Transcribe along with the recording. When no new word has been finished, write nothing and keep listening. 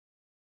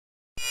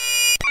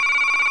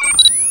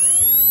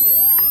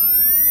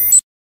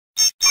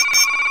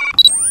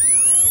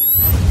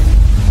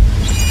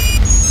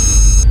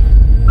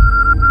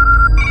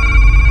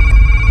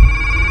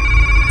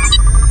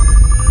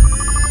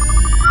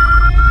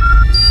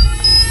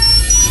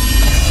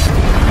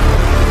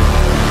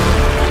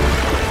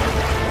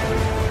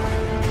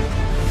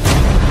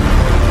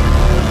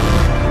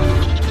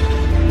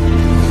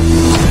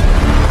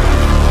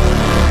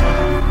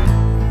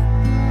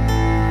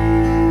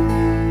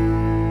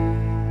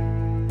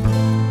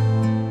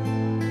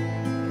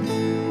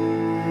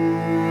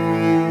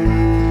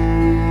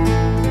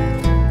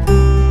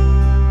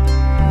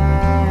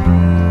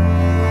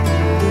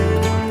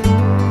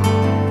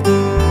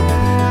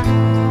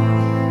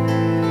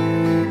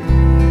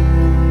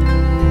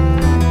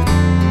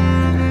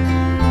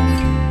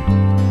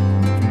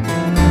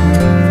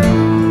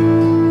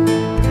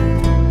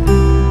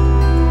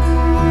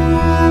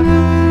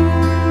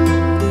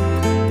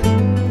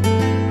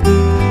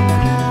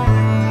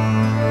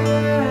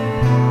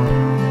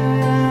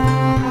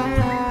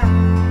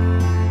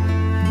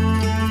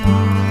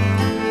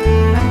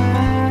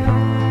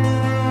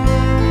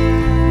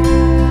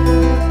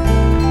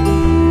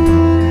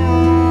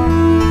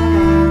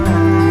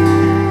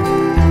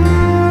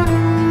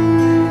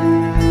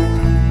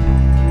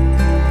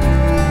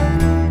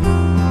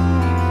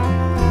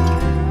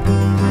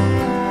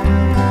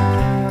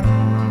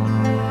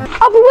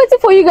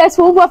you guys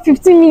for over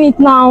 15 minutes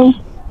now.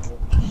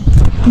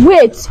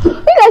 Wait, you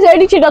guys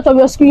already changed out of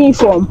your school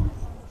uniform?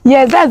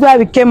 Yes, that's why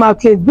we came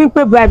out late.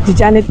 Bimpe bribed the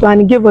janitor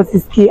and he gave us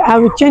his key.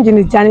 And we changed in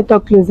the janitor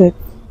closet.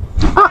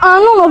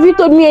 None of you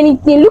told me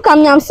anything. Look at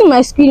me, I'm seeing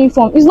my school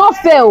uniform. It's not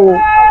fair.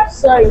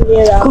 Sorry,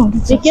 Mira.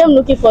 We came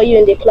looking for you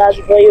in the class,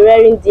 but you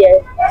weren't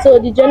there. So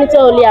the janitor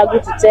only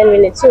agreed to 10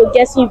 minutes. So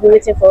guessing you'll be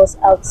waiting for us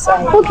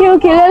outside.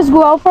 Okay, let's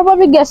go. I'll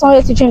probably get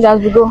somewhere to change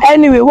as we go.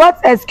 Anyway, what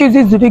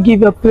excuses did you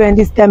give your parents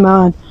this time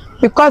around?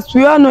 Because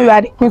we all know you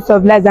are the queens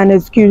of lies and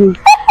excuses.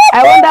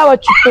 I wonder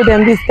what you told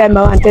them this time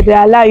around that they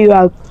allow you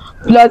out.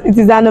 Plus, it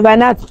is an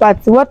overnight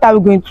party. What are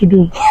we going to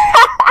do?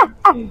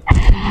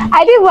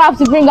 I didn't have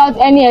to bring out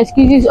any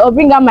excuses or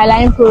bring out my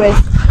lying prowess.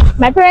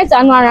 My parents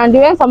are not around. They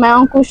went for my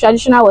uncle's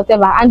traditional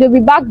whatever, and they'll be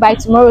back by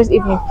tomorrow's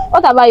evening.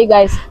 What about you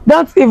guys?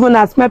 Don't even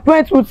ask. My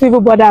parents won't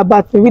even bother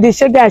about me. With the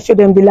shade I showed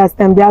them the last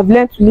time, they have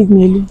learned to leave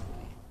me alone.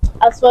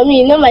 As for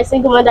me, you know my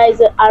single mother is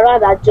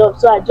around her job,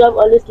 so her job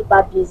always keep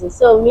her busy.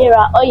 So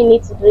Mira, all you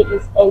need to do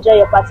is enjoy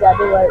your party and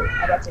don't worry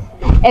about it.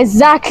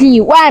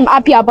 Exactly. Why I'm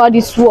happy about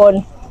this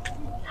one.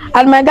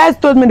 And my guys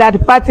told me that the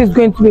party is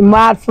going to be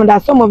mad fun,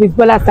 that some of his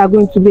brothers are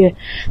going to be here.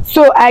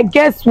 So I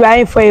guess we are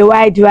in for a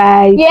wide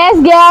ride. Yes,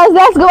 girls,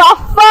 let's go have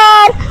fun.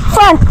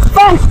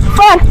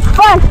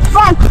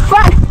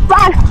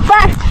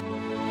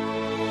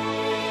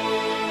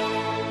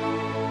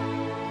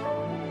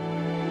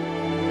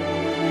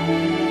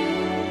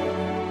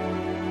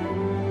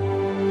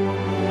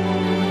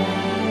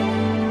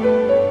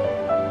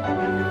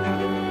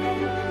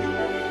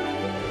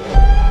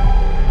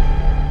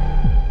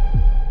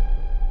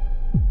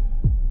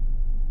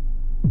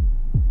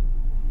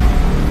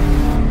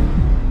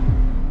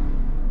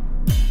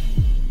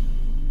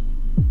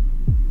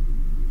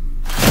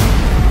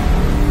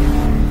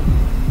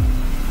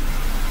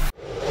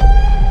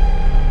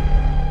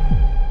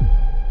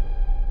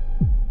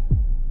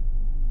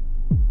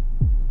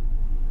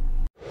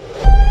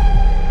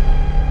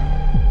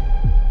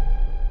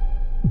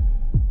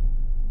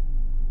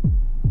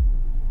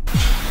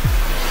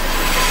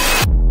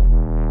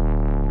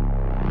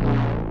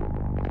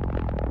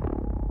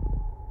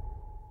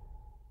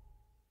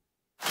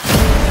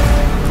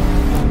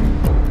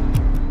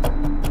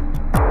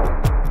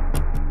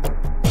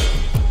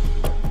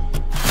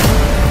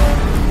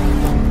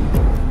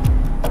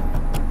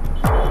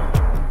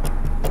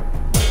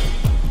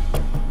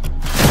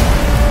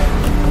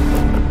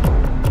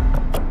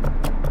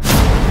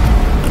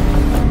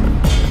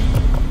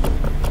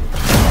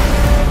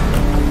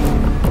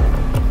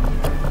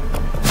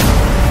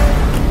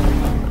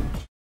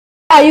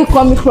 Where are you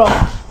coming from?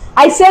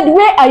 I said,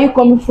 where are you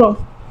coming from?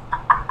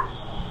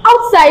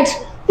 Outside.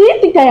 Do you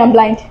think I am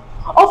blind?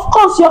 Of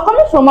course, you're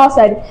coming from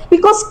outside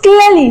because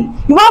clearly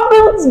you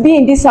haven't been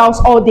in this house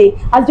all day.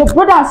 As your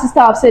brother and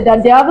sister have said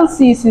that they haven't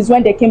seen you since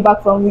when they came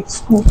back from week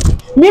school.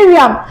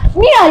 Miriam,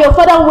 me and your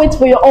father wait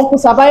for your uncle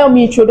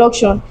Sabayomi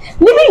introduction,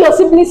 leaving your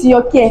siblings in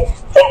your care,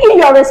 thinking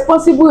you are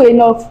responsible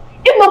enough.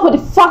 If not for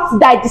the fact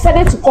that I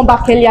decided to come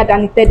back earlier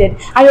than intended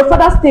and your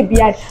father stayed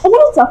behind, I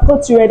wouldn't have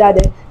thought you rather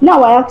then.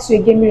 Now I ask you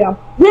again, Miriam,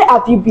 where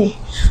have you been?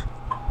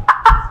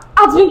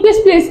 At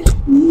this place,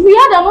 we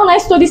had an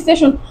online study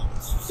session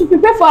to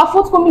prepare for our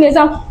forthcoming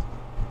exam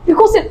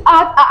because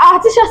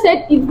our teacher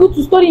said it's good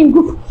to study in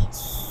group.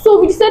 So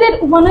we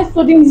decided overnight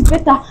studying is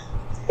better.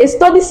 A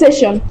study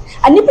session,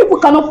 and if people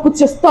cannot put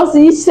your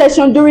study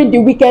session during the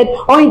weekend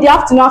or in the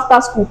afternoon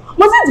after school,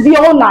 must it be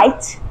all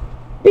night?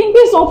 Being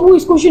based on who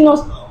is coaching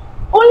us,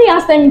 only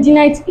has time in the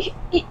night.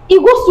 He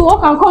goes to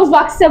work and comes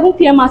back 7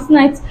 p.m. at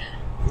night.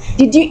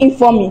 Did you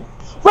inform me?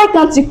 Why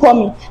can't you call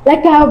me?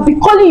 Like I have been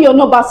calling your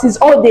number since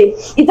all day.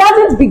 It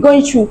hasn't been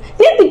going through.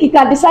 Do you think you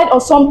can decide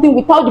on something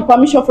without the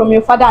permission from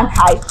your father and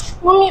I?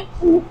 Mommy,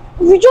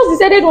 we just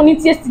decided on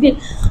it yesterday.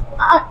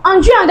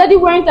 Andrea and Daddy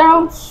weren't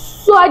around,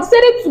 so I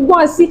decided to go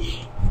and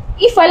see.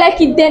 If I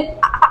like it, then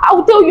I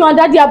will tell you and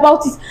Daddy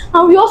about it.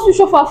 And we all switch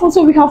off our phone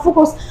so we can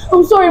focus.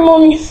 I'm sorry,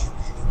 Mommy.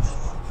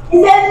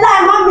 It's a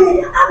lie,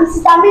 Mommy. I'm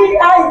Sister Mary.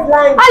 I is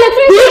lying. Alex,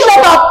 will you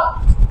shut up?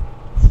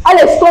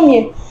 Alex, come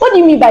here. What do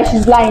you mean by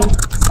she's lying?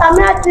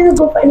 Samira didn't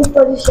go for any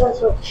study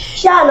session.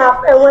 She and her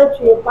friend went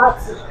to a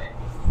party.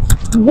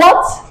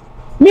 What?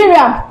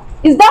 Miriam,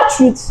 is that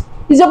truth?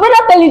 Is your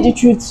brother telling the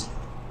truth?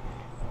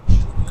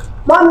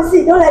 Mommy,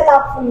 see, don't let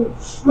her fool you.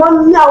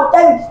 Mommy, I will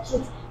tell you the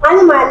truth. I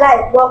need my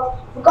life, but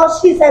because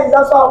she said it's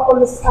also our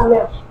promise,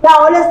 Samira. Now I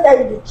always tell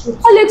you the truth.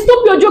 Alex,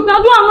 stop your joke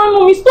now. Don't annoy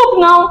Mommy. Stop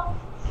now.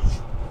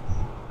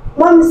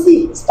 Mommy,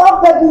 see,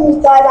 stop begging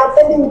me tired and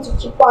telling me to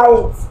keep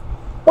quiet.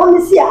 Mommy,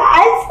 see, I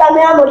asked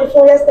Samira on the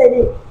phone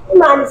yesterday.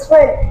 Him and his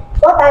friend,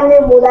 what her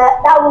name was,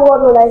 that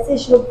woman that I say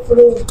she would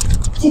follow me.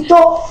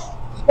 Tito.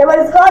 They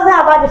were discussing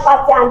about the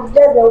party and the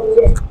dress they were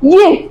wearing.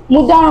 Yeah,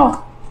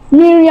 Mudaro,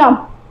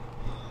 Miriam.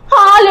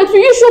 Alex,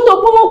 will you shut up?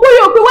 Mama,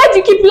 why do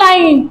you keep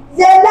lying?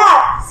 They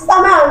lie.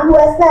 Sister man, you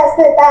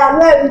explain I have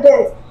no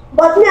evidence.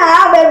 But me, I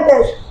have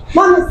evidence.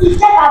 Mommy, see,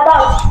 check her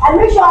out and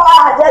make sure her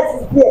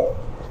address is there.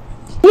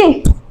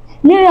 Yeah,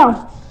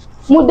 Miriam,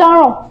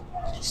 Mudaro.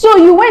 So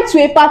you went to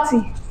a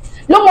party.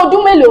 Lọ́mọ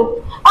ọdún mélòó?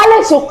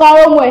 Alex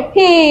Okaromo,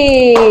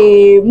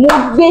 hey, mo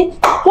gbé.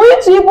 For you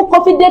to even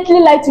confidently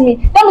lie to me,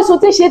 that means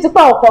what she ti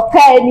pa ọkọ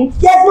ká ẹni.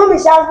 Yes, mommy,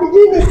 she has been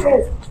doing these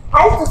things. I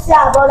used to see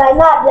her, but I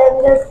know I have the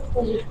evidence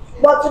fully.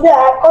 But today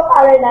I caught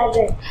her red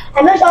handed.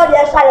 I know all the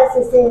extra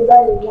lessons say is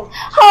very well.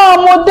 Ah,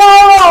 mo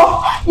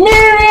dárò,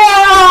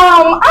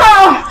 Miriam.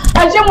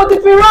 Àṣé mo ti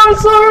fi rán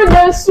sórí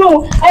the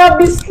soon. I have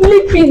been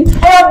sleeping.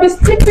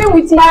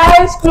 With my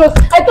eyes closed.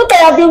 I thought I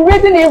have been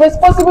raising a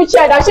responsible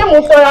child. Àṣé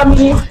mo tọ́ra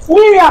mi.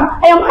 Miriam,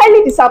 I am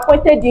highly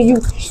disappointed in you.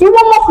 You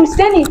want more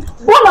Christianity?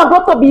 Born and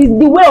brought up is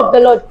the way of the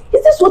Lord.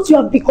 Is this what you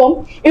have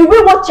become? A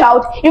wayward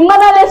child? A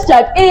motherless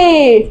child?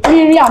 Hey,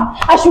 Miriam,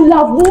 I should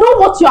have known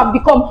what you have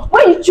become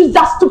when you choose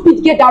that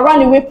stupid girl that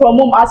ran away from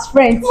home as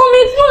friends. Mommy,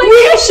 it's not like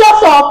will you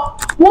shut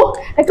up? Well,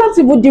 I can't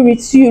even deal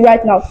with you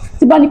right now.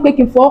 Tibani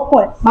quaking for a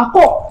call. My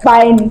call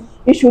by any.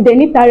 You should then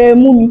need to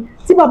mummy.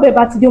 Tiba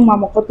beba to do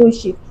mama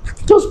kotoshi.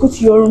 Just go to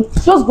your room.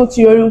 Just go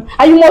to your room.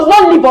 And you must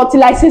not leave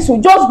until I say so.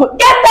 Just go.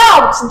 Get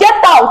out!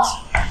 Get out!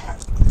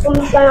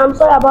 I'm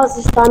sorry about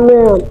Sister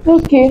Miriam.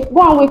 Okay,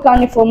 go and wake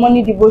Annie for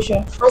morning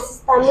devotion. My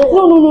Sister Miriam.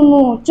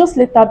 No. Just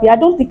let her be. I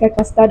don't think I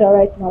can start her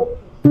right now.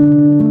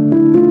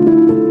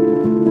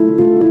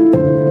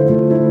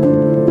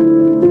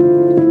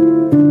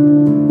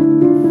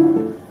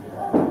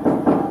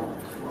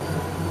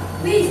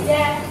 Who is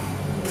there?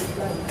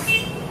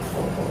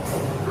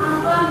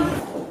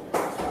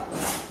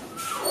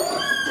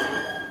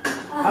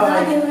 How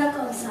are you?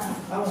 Welcome, sir.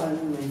 How are you?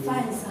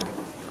 Fine, sir.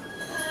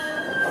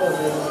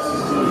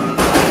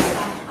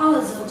 How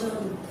was your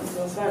journey? It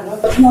was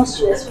fine. Not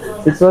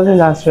stressful. It wasn't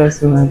that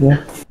stressful, my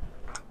dear.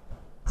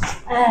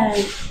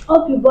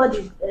 Hope you bought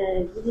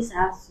this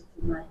house to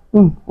buy.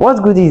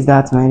 What good is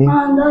that, my dear?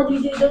 And Daddy,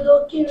 they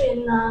don't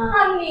kill now.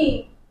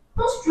 Honey,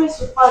 don't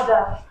stress your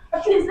father.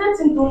 At least let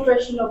him go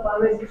freshen up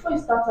and rest before you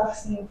start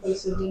asking him for a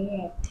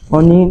souvenir.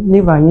 Honey,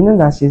 leave her. You know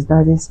that she's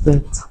daddy's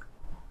pet.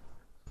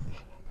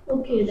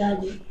 Okay,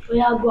 Daddy.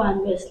 We are go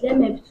and rest. Let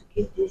me help to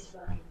keep this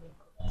bag.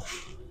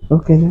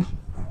 Okay, then.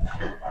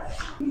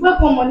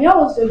 Welcome, honey.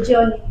 How was your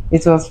journey?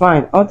 It was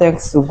fine. All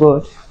thanks to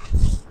God.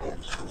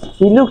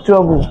 You look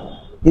troubled.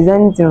 Is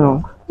anything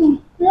wrong? We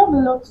have a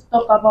lot to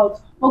talk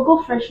about. But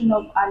go freshen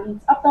up and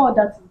eat. After all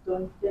that is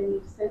done, then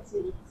we'll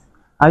settle it.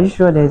 Are you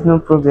sure there's no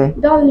problem?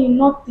 Darling,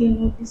 nothing.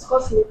 We'll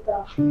discuss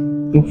later.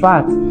 In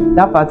fact,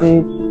 that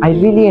party, I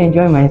really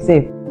enjoy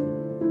myself.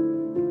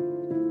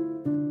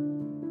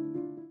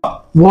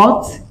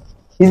 What?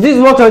 Is this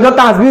what your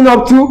daughter has been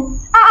up to?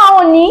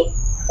 Honey.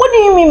 What do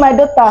you mean, my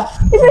daughter?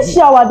 Isn't she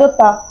our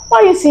daughter? Why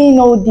are you saying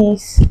all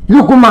this?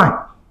 Look, woman,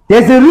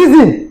 there's a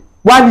reason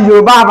why the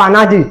Yoruba have an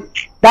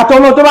adage that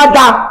ọmọ tó bá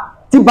dá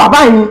ti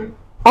bàbá yín,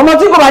 ọmọ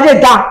tí kò bá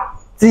dé dá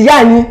ti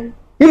ìyá yín.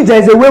 If there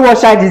is a wayward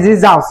child in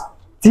this house,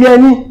 ti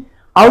ẹni,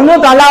 I will not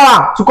allow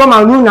her to come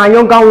and ruin her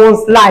younger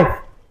one's life.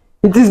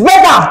 It is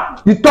better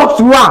you talk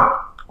to her,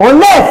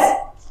 unless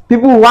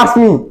people will ask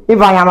me if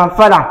I am her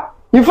father.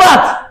 In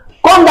fact,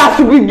 come that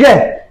stupid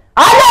girl.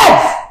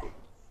 Alex!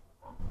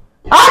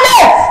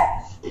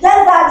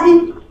 Yes,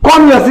 Daddy.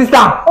 Come your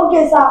sister.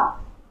 Okay, sir.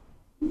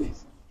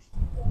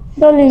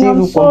 Darling,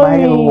 I'm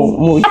sorry.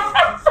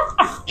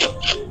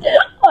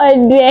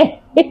 Oh dear.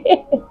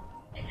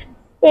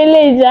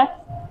 Peleja.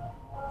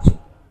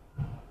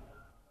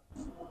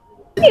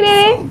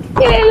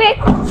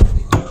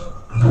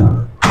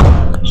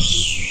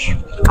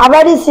 I've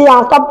already seen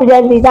her. Stop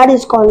pretending.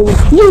 Daddy's calling me.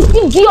 You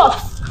idiot!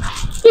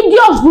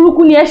 Idiot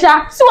Buruku ni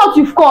Esha. See what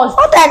you've caused.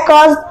 What I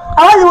caused?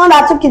 I was the one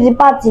that took you to the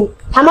party.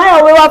 Am I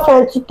your wayward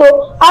friend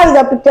Tito? How is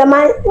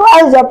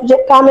your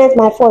predicament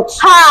my fault?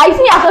 Ha! I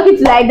see you're talking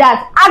to like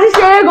that. Adi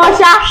Shere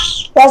Gonsha.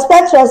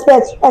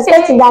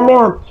 Respect in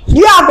Damilola. Do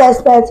you have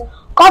respect?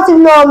 Can't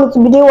even know me to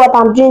be doing what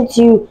I'm doing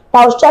to you.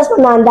 That was stress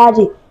Mama and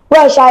Daddy.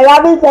 Well, shall you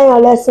have been playing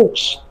your lesson?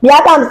 The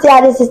other time still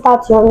adding sister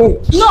to your name.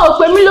 No,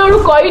 pè mí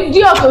lórúkọ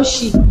idiot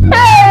Oshi.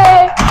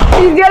 Hey!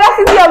 It's the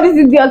audacity of this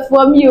idiot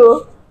for me,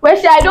 oh. Well,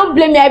 I don't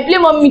blame you. I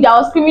blame on me that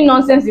was screaming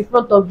nonsense in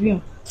front of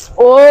you.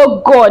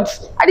 Oh God.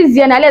 That is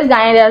the end. Let's go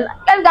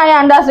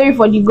and that's sorry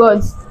for the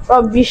gods.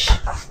 Rubbish.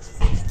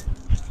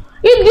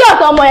 Idiot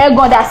ọmọ ẹ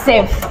God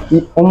herself.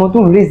 Ọmọ tó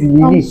ń raise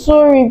lele. I'm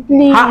sorry,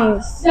 please.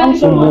 I'm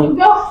sorry.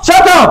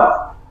 Shut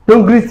up!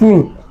 Don't greet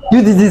me.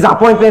 You the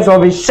disappointment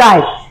of a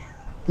child.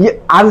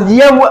 I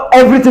hear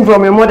everything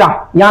from your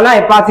mother. You are not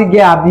a party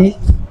girl, abi.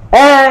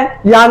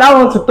 You are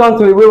now want to turn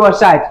to a wayward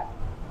child.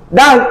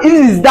 That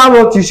is that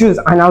what you choose,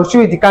 and I'll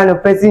show you the kind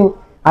of person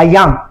I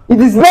am. It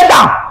is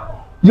better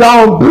you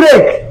are on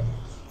break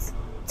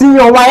till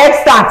your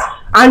YX starts,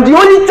 and the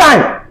only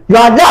time you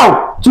are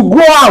allowed to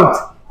go out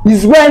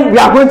is when we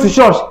are going to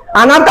church,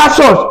 and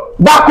after church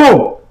back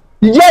home.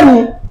 You get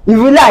me? If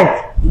you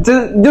like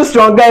to do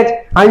strong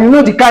get, and you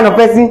know the kind of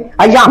person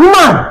I am,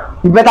 woman,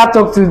 you better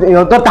talk to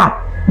your daughter,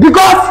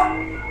 because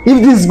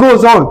if this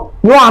goes on,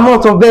 no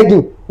amount of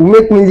begging will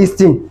make me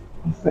listen.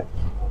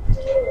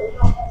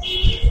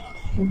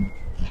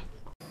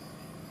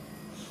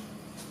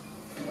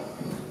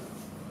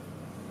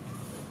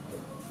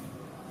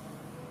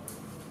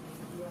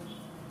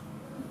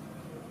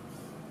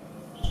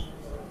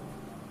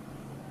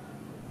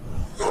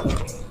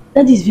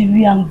 That is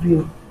very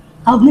angry.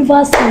 I've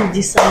never seen you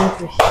this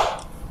angry.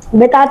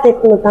 Better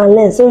take note and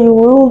learn so you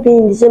won't be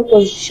in the same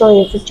position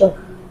in the future.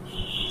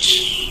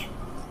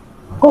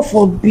 God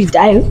forbid,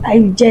 I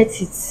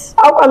reject it.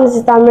 How come,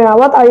 Sister Mira?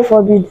 What are you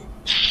forbid?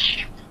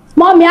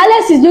 Mommy,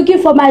 Alex is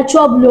looking for my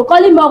trouble.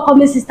 Calling me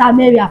coming Sister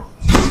Maria.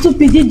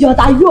 Stupid idiot,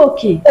 are you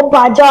okay? Oh,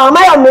 Pajo, am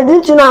I your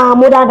medicine and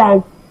mother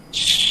than?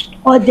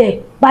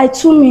 Ode, by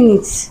 2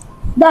 minutes.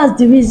 That's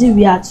the reason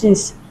we are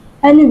twins.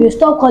 Anyway,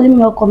 stop calling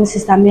me coming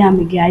Sister Maria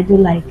again. I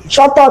don't like it.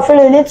 Shut up,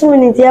 Phil. You need 2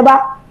 minutes, yeah,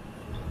 ba?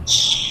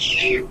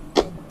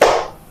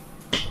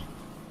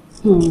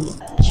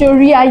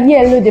 Choria,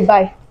 hello, the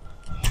buy.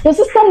 Your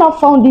sister now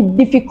found it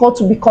difficult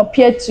to be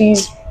compared to you.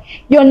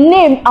 Your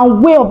name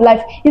and way of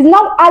life is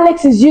now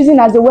Alex is using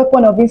as a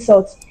weapon of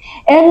insult.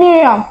 And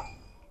Miriam,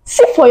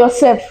 see for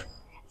yourself.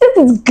 It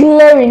is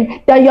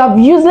glaring that you have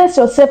useless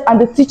yourself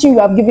and the teaching you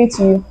have given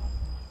to you.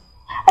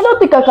 I don't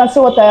think I can say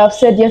what I have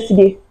said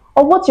yesterday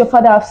or what your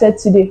father have said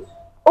today.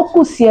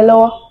 Oku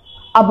sielo,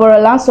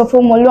 aborolan sofo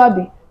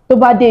moluabi,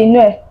 tobade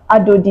ino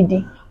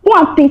adodidi. Go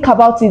and think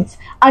about it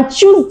and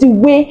choose the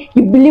way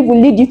you believe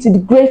will lead you to the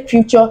great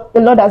future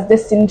the Lord has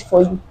destined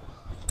for you.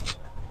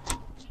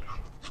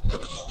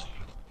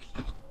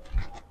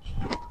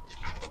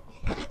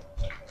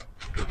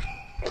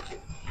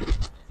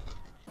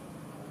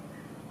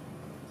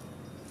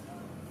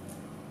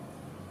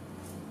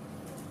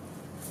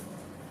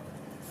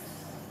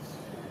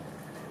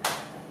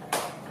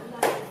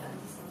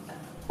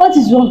 What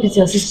is wrong with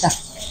your sister?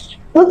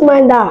 Don't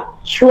mind her.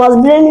 She was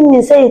blaming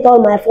me, saying it's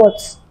all my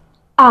fault.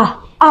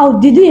 How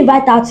did you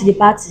invite her to the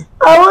party?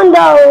 I wonder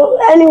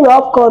anyway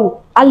upcoming.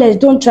 Alex,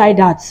 don't try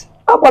that.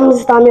 How come,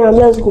 Sister Mira?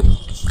 Let's go.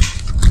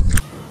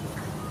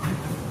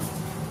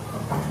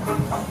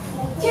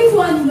 Give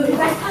one no, if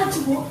I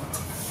can't walk.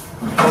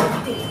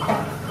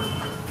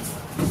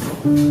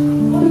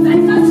 If I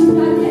can't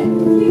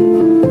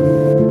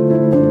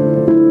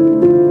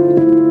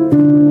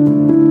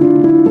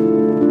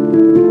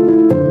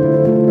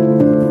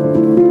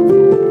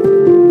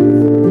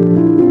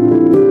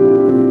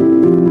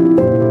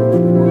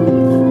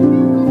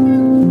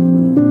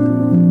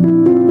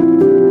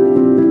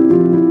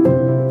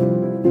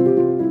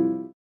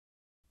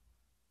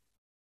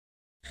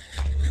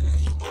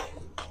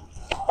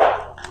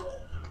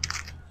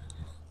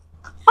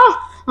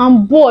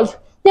I'm bored.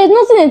 There's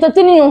nothing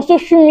entertaining on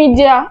social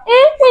media.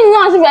 When you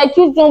know as if I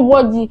killed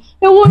somebody.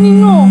 You won't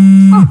know.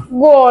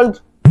 God.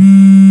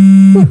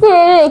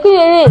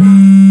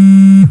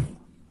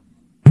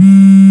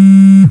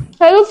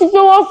 Hello,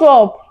 Tito, what's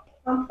up?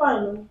 I'm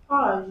fine. How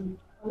are you?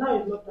 And now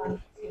you're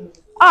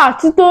not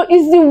Tito,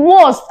 it's the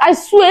worst. I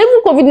swear,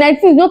 even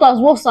COVID-19 is not as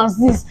worse as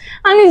this.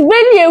 And it's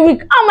barely a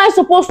week. How am I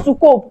supposed to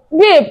cope?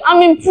 Babe,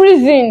 I'm in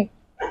prison.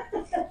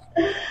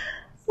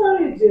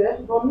 Sorry, dear,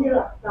 but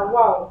Mira, now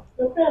wow,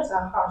 your parents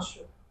are harsh.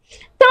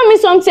 Tell me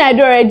something I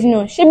don't already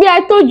know. Shebi,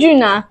 I told you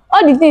now.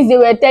 All the things they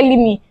were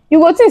telling me. You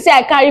go think say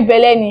I carry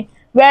beleni.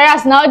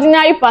 Whereas now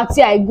ordinary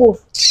party I go.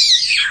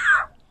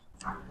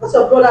 Because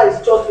your brother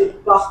is just a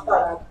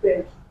bastard at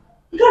bed.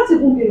 He can't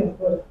even be my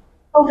brother.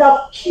 I would have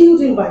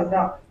killed him by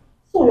now.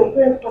 So your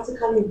parents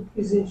practically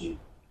imprisoned you.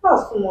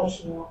 That's too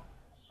much now.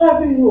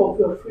 Driving you of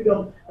your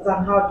freedom as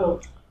an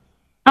adult.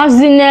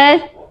 As in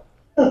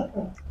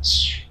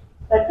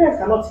My parents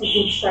cannot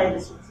even try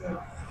this with me.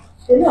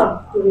 They know I'm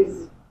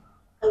crazy.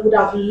 I would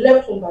have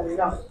left home by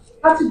now.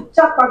 I had to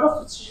jack back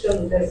just to teach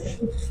them the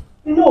lesson.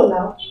 You know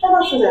now,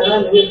 ever since I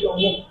ran away from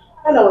home,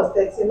 when I was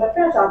 13, my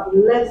parents have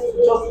learned to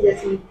just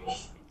let me be.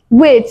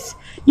 Wait,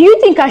 do you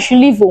think I should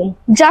leave home?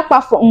 Jack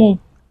back from home.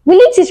 Will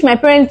it teach my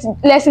parents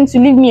lesson to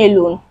leave me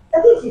alone?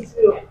 I think it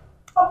will.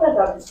 My parents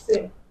are the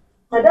same.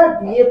 My dad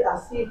behaved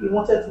as if he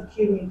wanted to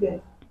kill me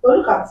then. But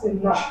look at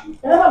him now.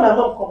 Whenever my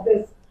mom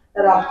complains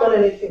that I've done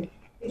anything,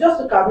 he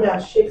just look at me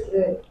and shakes his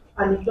head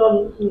and he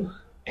don't me.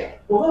 But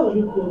where will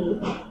you go?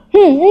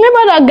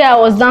 Remember that guy I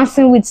was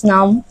dancing with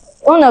now?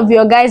 One of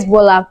your guys'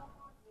 baller.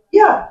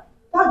 Yeah,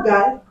 that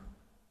guy.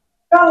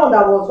 That one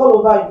that was all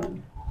over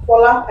you.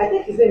 Fola, I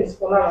think his name is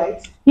Fola,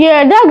 right?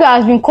 Yeah, that guy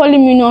has been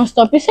calling me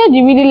non-stop. He said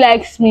he really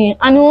likes me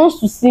and he wants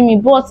to see me,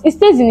 but he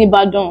stays in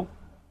Ibadan.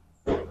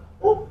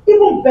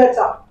 Even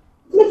better.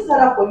 It makes it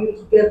harder for you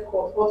to get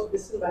caught or to be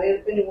seen by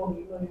anyone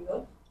you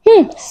know.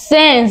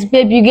 Sense,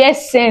 babe, you get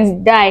sense,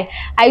 die.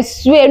 I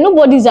swear,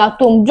 nobody's at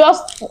home,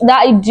 just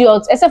that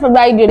idiot, except for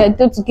that idiot that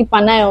told to keep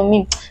an eye on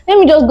me. Let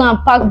me just go and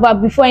pack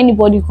back before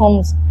anybody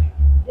comes.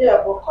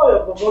 Yeah, but call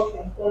your boss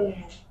and phone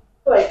him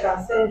so I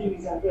can send you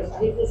his address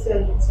and even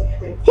send you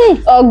something.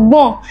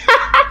 Ogbon.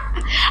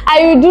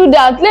 I will do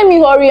that. Let me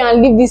hurry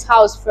and leave this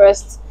house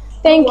first.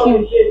 Thank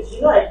you.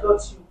 You know I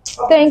got you.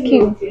 Thank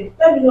you. Okay.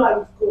 Let me know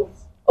how it goes.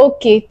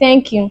 Okay,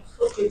 thank you.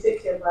 Okay,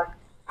 take care, bye.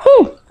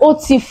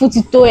 Oti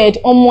Futito head.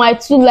 I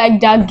too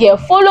like that girl.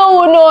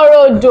 Follow no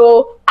road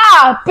though.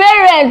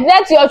 Parents,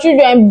 let your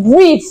children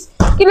breathe.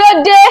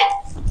 Kilo day.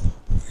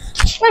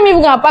 Let me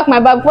even go and pack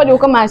my bag before they will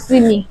come and see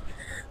me.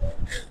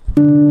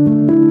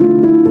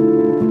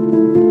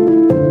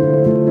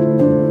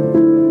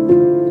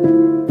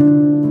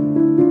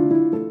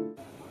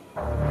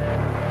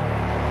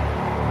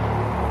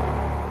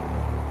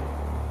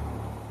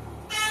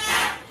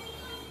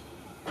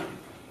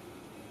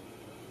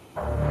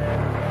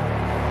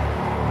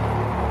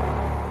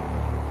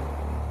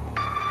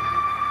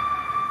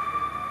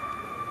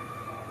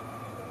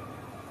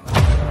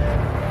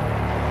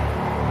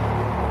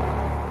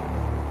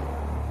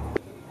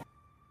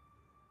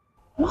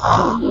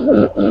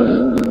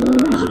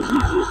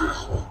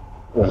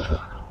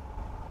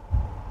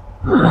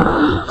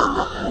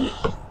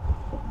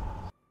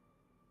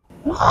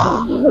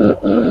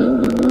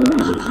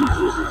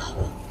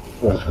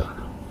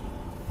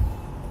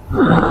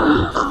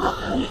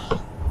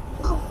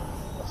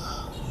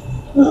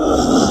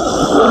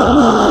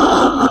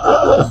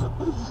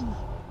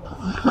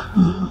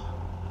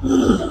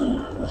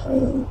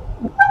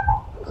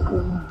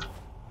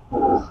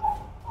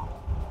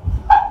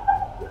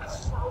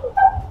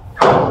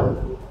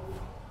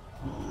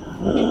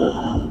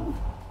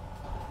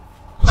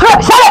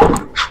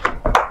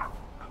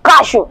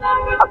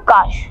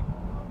 Gosh.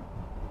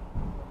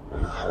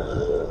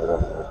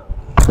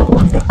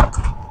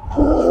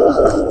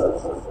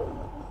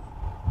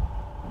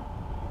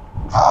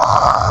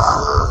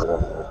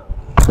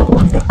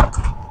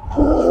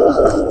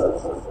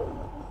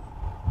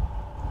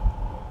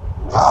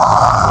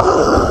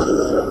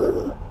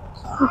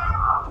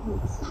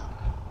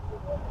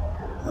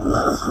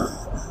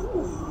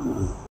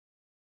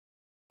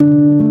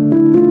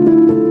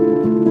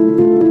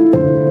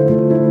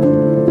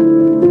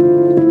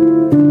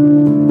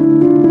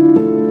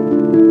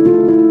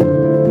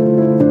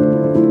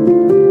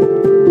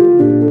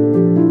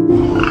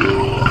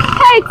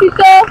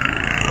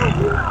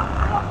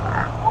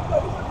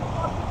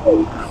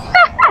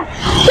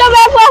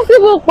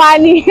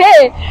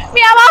 Hey,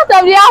 me, I'm out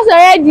of the house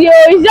already.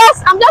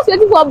 I'm just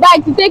waiting for a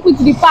bike to take me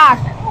to the park.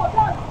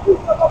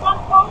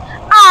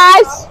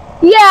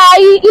 Yeah,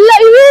 he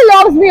really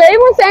loves me. He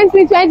even sent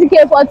me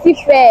 20k for tip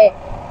fare.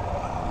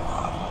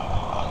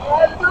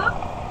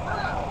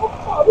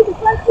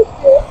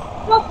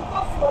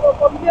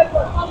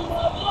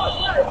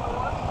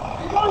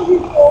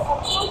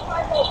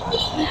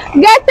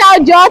 Get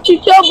out, George,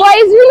 Tito, boy.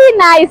 He's really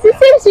nice. He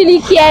seems really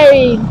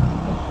caring.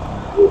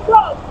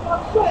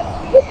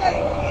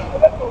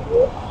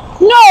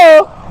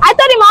 No, I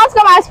told him I was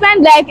come and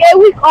spend like a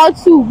week or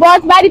two,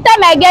 but by the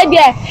time I get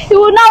there, he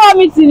will not want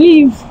me to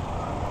leave.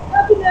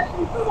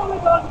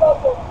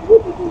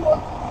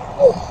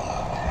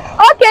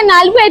 Okay,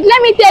 now wait,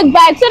 let me take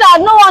back so that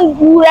no one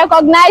will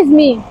recognize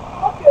me.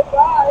 Okay,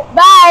 bye.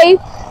 Bye.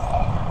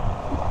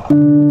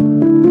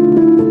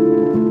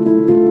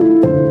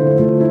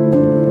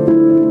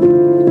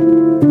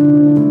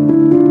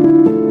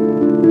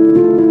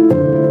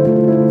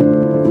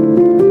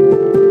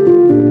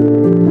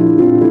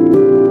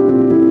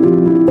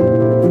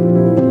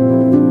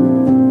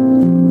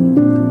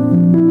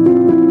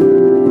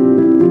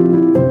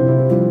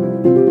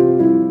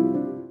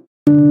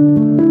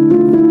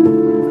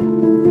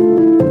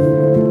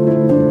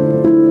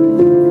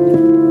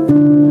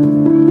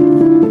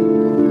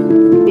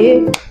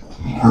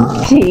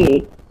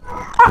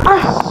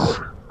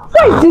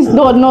 Why is this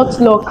door not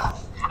locked?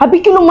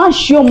 Abikino man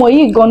show mo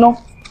yi gonna.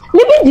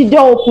 Leaving the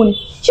door open.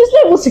 She's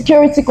not even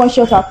security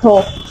conscious at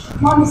all.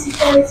 Mom is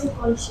security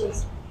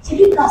conscious. She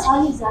think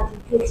Kasali is at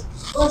the gate,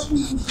 watching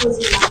videos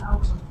in her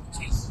house.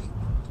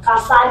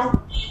 Kasali,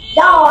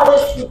 that other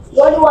street,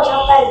 you only watch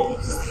after a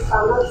big sister,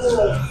 nothing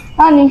else.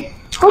 Honey,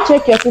 go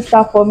check your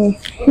sister for me.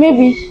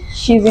 Maybe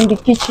she's in the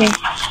kitchen.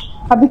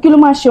 Abikino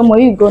man show mo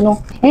yi gonna.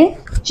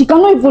 She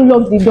cannot even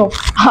lock the door.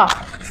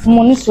 Ha!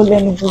 Money so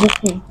lenny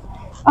buruku.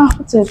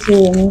 What's it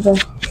here?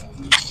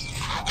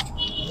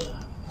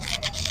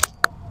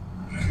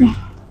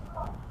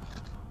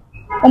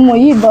 Ọmọ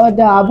yìí bá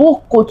dà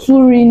àbó kò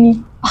tún rí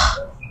ni.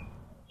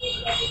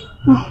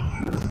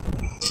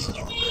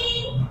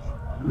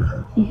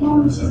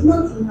 Mom, she's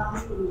not in her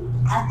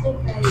room. I take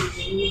her in the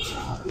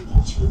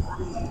kitchen.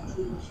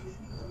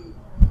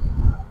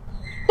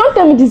 Don't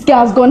tell me this girl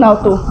has gone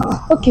out though.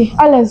 Okay,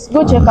 Alex,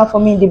 go check her for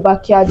me in the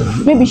backyard.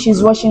 Maybe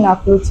she's washing her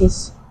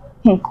clothes.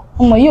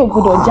 Ọmọ yìí ò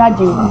gbọdọ̀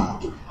jáde o.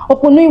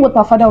 Upon knowing what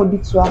her father will do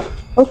to her.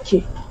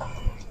 Okay,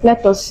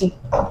 let us see.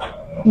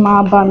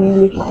 Máa bá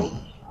mi lé.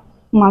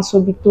 Máa sọ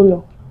bí tó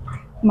lọ.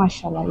 Máa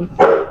ṣàlàyé.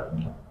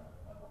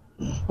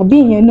 Àbí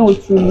ìyẹn náà ò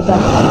ti rí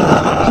báyìí.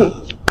 Okay.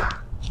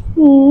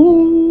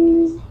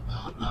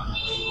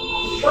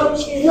 But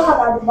she's not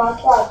at the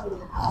backyard.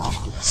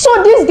 So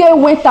this girl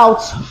went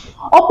out.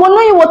 Upon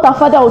knowing what her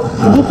father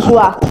would do to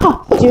her.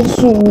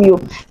 Jesus mio.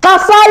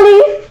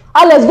 Kasali!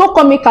 Alex, go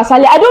call me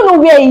Kasali. I don't know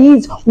where he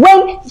is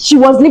when she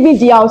was leaving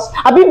the house.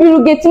 Abi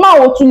biru gate ma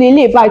wo tún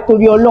lele bá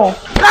ìtorí Ọlọ́run.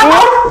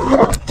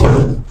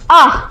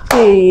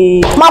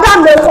 Hey.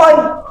 Madam, they call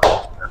you.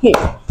 Hey.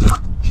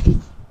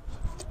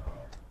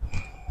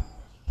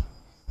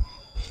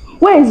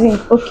 Where is he?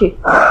 Okay.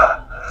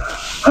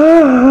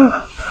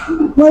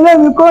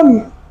 Madam, you call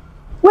me.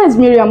 Where is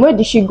Miriam? Where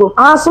did she go?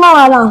 Small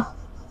madam.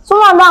 So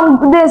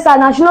madam, they said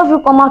now she not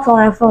fit come out from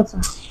my front. Jim,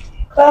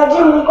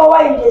 you go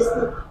why you dey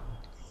sleep?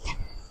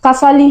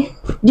 Kasali,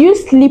 do you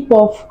sleep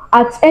off?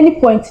 At any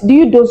point, do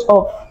you doze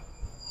off?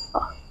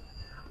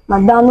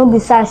 Madam, no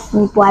besides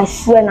sleep, I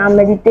swear na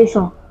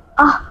meditation.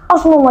 How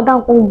small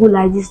madam can go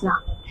like this now?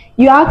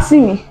 You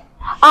asking me?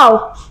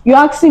 How? You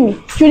asking me?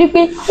 Should you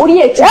pay?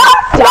 Left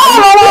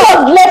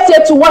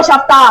here to watch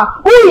after her.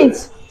 Who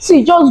is?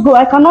 See, just go.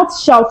 I cannot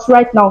shout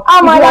right now. Ah,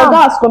 if madam. your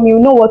guys come, you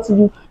know what to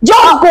do.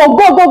 Just go.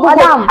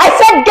 Madam. I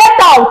said get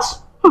out.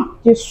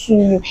 Just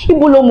you.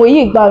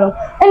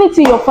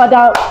 Anything your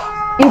father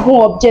even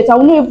object, I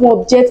will not even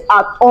object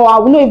at all. I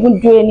will not even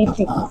do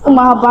anything.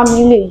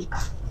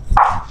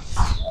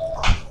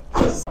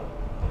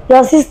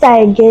 Your sister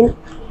again.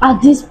 At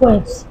this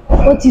point,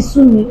 what is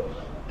Sumi?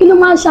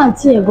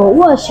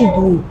 What is she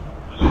doing?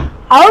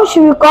 I hope she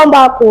will come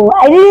back. Oh,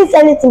 I didn't say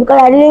anything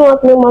because I didn't want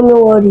to make mommy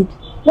worried.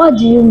 What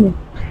do you mean?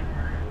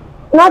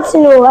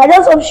 Nothing. No, I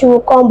just hope she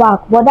will come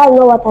back, but that's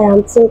not what I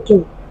am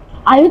thinking.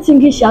 Are you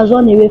thinking she has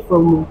run away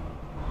from you?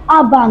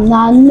 Abba,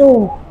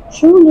 no.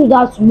 She won't do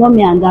that to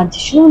mommy and daddy.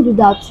 She won't do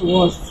that to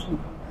us too.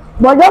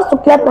 But just to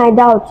clear my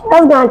doubt,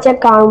 let's go and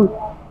check her room.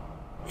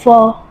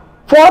 For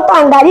what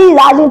and daddy is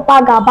having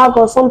pack her bag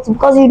or something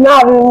because he's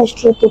not having any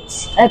straight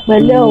it.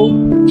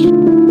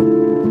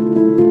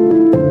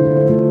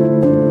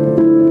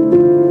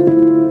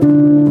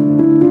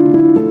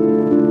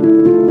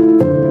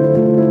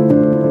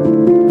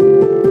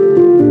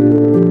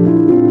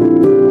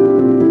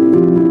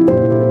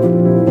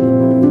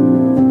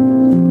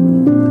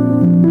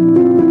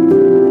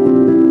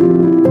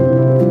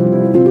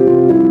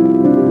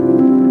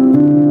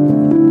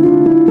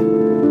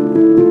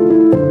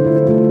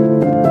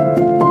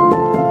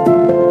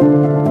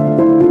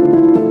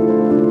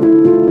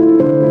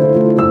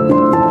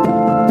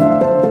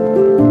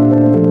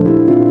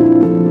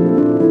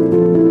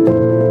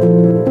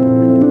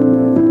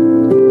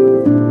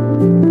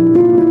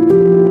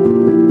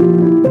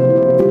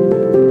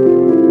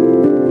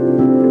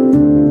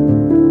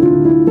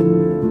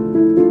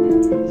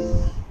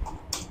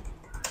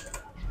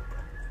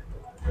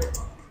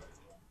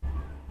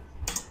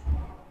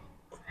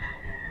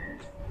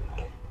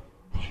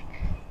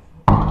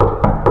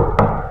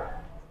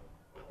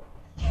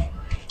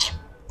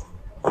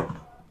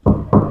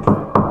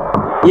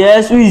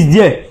 Yes, who is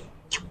there?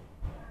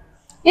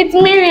 It's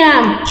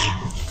Miriam.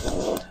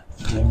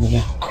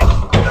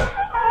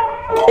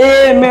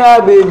 Hey,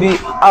 Miriam, baby.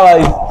 How are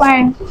you?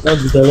 Fine.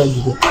 Let's go.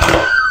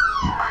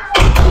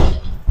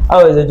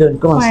 How is the journey?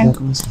 Come on, sit down.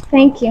 Come on, sit down.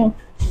 Thank you.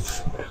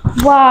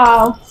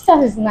 Wow,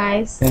 that is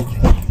nice. Thank you.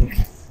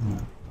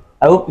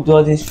 I hope it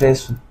wasn't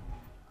stressful.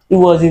 It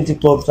wasn't a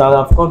top, so I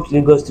have come to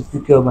Lagos to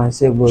pick care of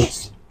myself, but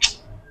it's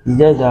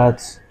just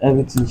that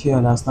everything she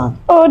understand.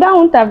 Oh, that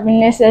wouldn't have been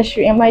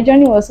necessary, and my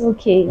journey was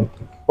okay.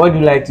 What do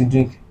you like to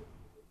drink?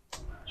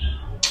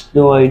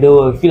 Don't worry.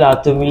 Feel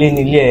at home,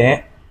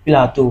 Feel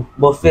at home.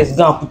 But first,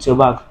 go and put your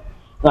bag.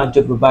 Go and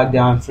drop your bag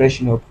there and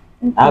freshen up.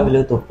 Okay. I have a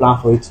lot of plan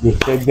for you today.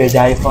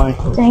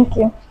 Thank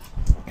you.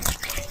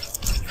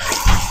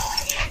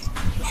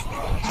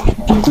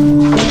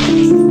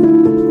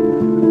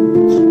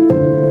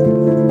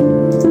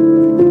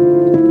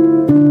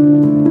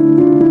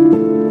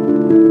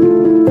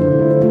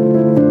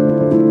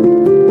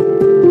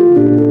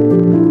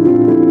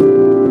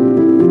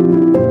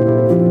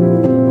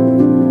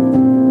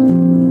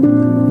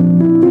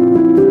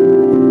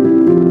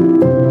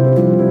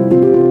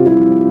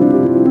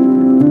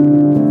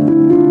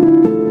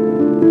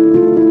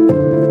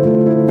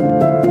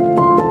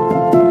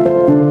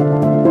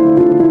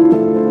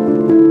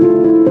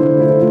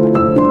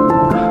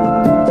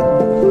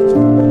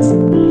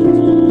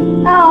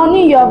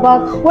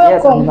 Welcome.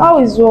 Yes, how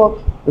is work?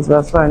 It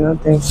was fine. No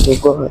thanks to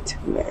God.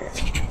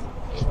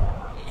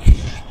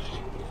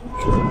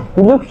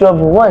 You look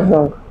trouble. What is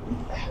wrong?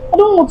 I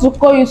don't want to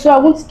call you, so I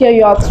won't scare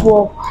you at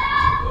work.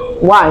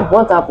 Why?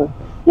 What happened?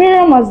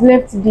 Miriam has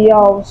left the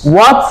house.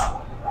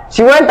 What?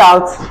 She went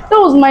out? That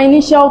was my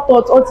initial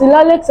thought until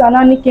Alex and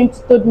Annie came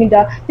to told me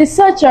that they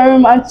searched her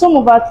room and some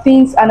of her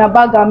things and her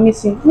bag are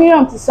missing.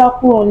 Miriam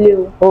Tisaku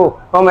only.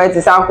 Oh, come on,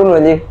 Tisaku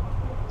only.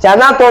 She has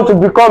not thought to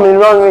become a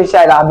runaway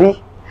child,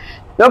 Abi.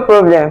 No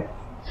problem.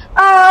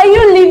 Are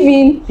you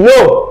leaving?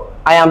 No,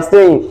 I am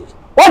staying.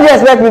 What do you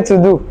expect me to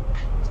do?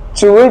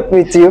 To wait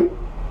with you?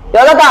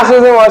 Your daughter has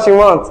chosen what she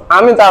wants.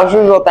 I mean, I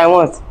choose what I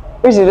want.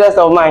 Which is rest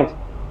of mind.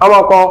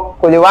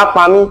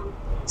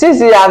 Since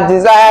she has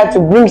desired to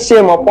bring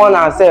shame upon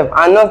herself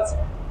and not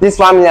this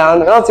family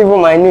and not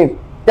even my name,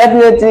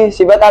 definitely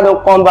she better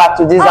don't come back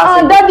to this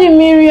house. Daddy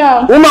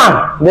Miriam.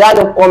 Woman,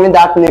 better don't call me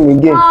that name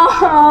again.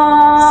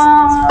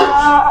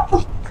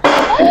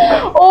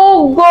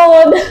 Oh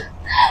God.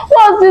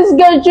 What's this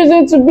girl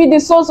choosing to be the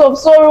source of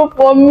sorrow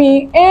for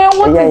me?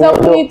 What is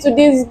happening to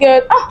this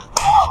girl?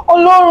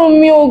 Ọlọ́run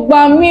mi ò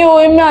gbà mí o,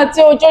 èmi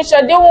àti ọjọ́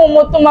ṣàdéhùn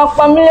ọmọ tó máa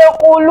pa mí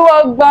lẹ́kún, Olúwa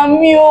gbà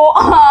mí o.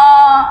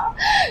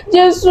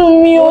 Jésù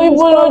mi o,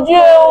 ibo lójú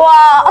ẹ wà?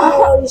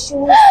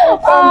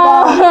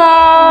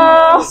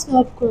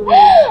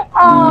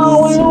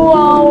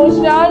 Olúwa o,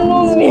 ṣàánú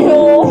mi o.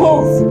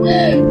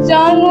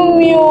 Ṣàánú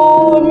mi o,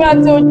 èmi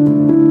àti ọjọ́.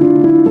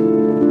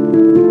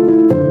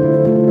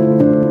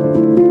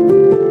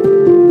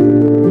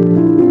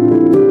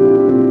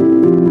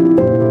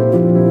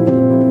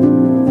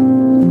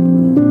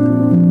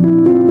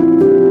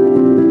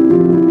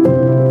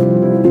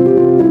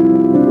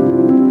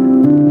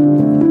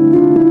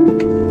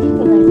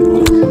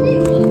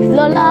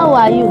 Lola, how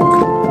are you?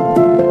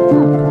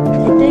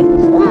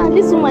 And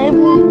this woman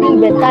even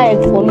bring better egg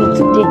for me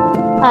today.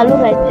 Ah,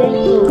 Lord, I thank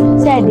you.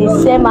 Say they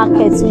sell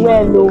markets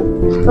well, oh.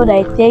 Lord,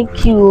 I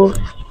thank you.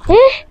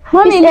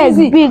 Mommy this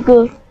Lizzy. egg big,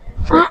 oh.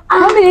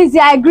 Mommy Lizzy,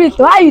 I agree.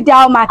 Why you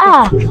down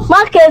market?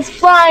 Market's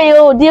fine,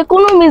 oh. The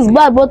economy is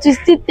bad, but we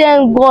still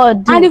thank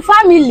God. And the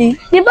family?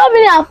 The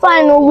family are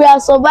fine, oh. We are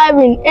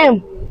surviving.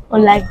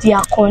 Unlike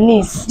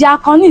diaconis.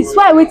 Diaconis,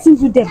 why waiting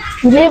to them?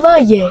 You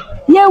never hear.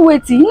 Yeah,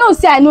 waiting. You know,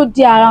 say I know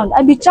they around.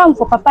 I be charmed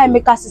for Papa and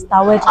Emeka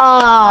sister wedding.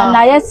 And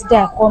now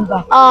yesterday I come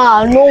back.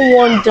 No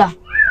wonder.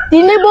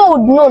 The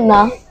neighborhood know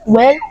now.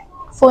 Well,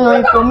 for your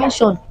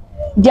information,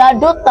 their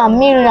daughter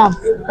Miriam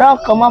ran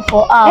come out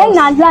for house. Hey,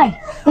 na lie.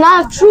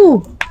 Na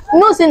true. You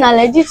know, say na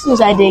legit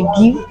news I dey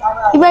give.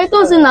 If I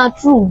don't say na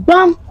true,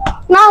 bam,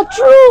 na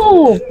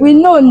true. We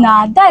know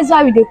now. That is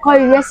why we dey call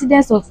you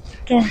residents of.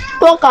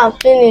 Talk and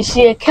finish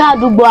here.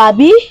 Kadubo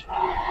abi.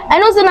 I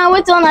know say na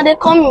wetin una dey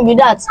come in with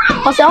that.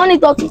 Cause I want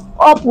it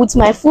up with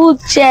my full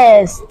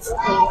chest.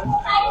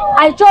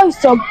 I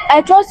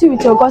trust you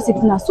with your gossip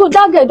now. So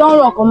that girl don't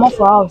run come off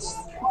for house.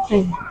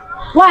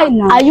 Why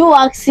now? Are you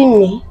asking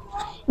me?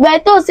 If I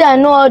thought say I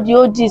know all the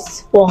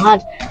OGs for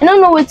hand, I don't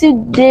know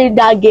wetin dey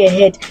that girl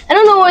head. I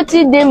don't know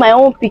wetin dey my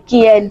own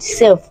pikin head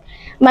self.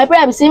 My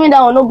prayer be say me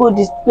that one no go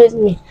disgrace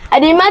me. I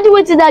dey imagine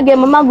wetin that girl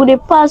mama go dey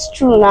pass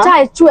through now.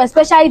 Child true,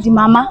 especially the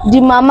mama.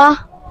 The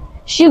mama.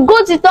 She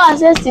go to her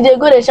yesterday,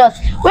 go dey shout,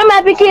 "Where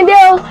my pikin dey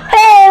oh?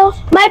 Hey oh,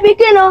 my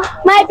pikin oh,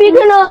 my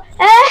pikin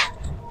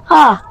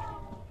oh."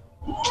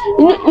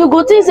 You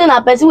go think say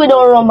na person wey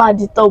don run mad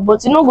the talk,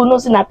 but you no go know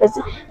say na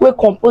person wey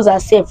compose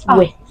herself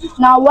well.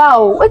 Now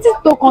wow, wetin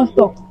to come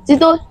talk?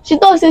 She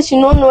talk say she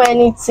no know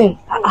anything.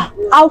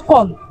 How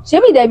come?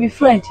 Shebi they be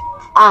friend.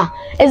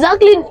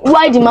 Exactly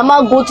why the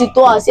mama go to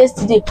her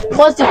yesterday.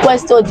 First the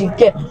question the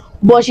girl,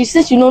 but she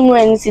say she no know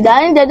anything.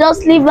 That they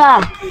just leave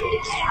her.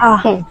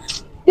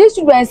 These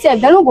children sef,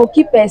 they no go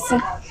keep person.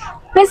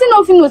 Person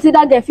no fit know say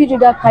that girl fit do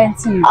that kind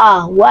thing.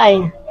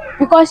 Why?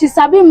 Because she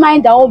sabi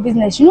mind her own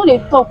business. She no dey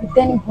talk with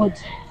anybody.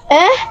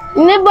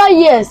 You never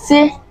hear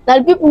say na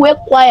the people wey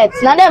quiet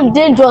na them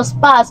dangerous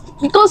pass,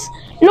 because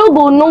you no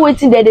go know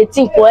wetin dem dey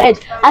think for head.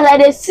 As I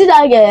dey see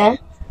that girl,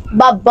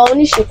 baba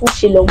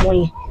oníṣekúṣe lọmọ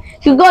yẹn.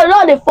 You go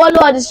don dey follow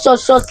all these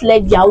short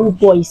leg yahoo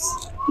boys.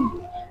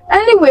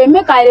 Anyway,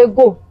 make I dey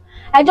go.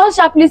 I just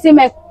sharply say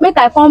make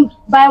I come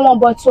buy one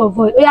bottle of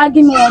oil. Oya,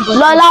 give me one bottle.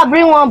 Lola,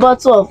 bring one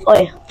bottle of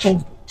oil.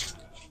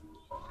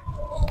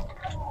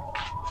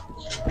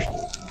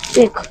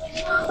 Take.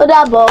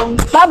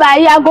 Bye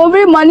bye. I go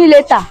bring money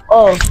later.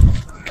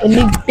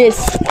 Only base.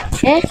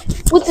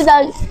 Wetin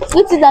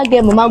that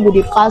girl mama go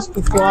dey pass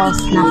to for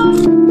us now?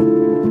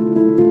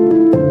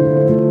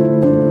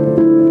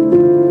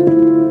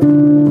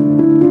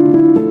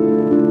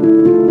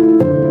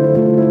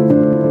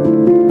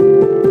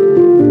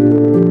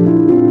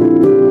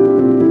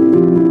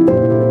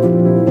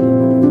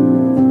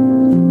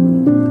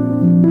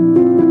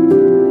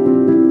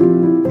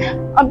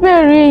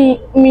 Aberi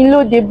mi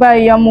lo dey buy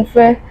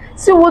Yamufe.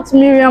 See what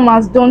Miriam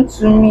has done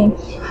to me.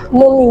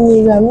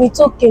 Mommy Miriam,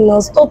 it's okay now.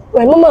 Stop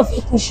crying. Mama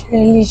feel she.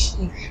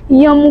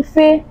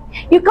 Yamufe,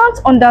 you can't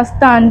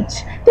understand.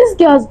 This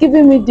girl has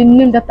given me the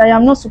name that I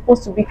am not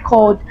supposed to be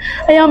called.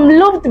 I am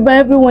loved by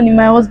everyone in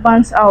my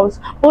husband's house.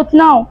 But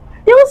now,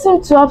 they all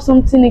seem to have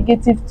something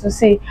negative to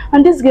say.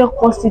 And this girl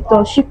caused it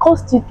all. She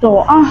caused it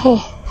all.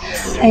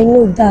 I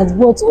know that,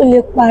 but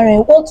only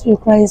parent, what will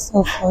cry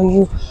so for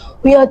you?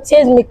 With your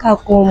tears make her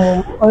come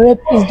home. Alright,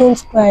 please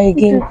don't cry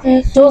again.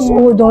 Just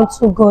hold on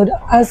to God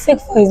and seek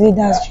for his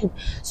leadership.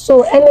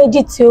 So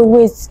energy to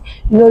always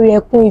lórí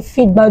ẹkún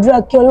ìfid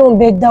gbàdúrà kí Ọlọ́run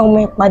bẹ dá ọmọ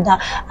ẹ padà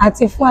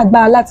àti fún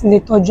agbára láti lè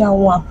tọ́jú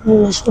àwọn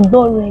àbúrò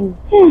ṣùgbọ́n ọ̀rẹ́ mi.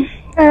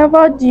 I have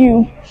heard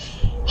you.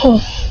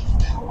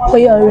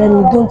 Oya ọ̀rẹ́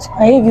mi, don't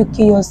cry. If you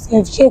kill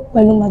yourself, ṣé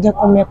pẹ̀lú máa jẹ́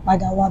kó ọmọ ẹ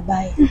padà wá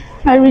báyìí?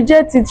 I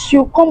reject it.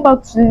 She'll come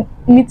back to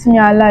meet me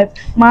alive.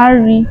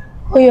 Mary.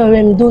 Oya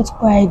ọ̀rẹ́ mi, don't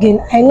cry again.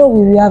 I know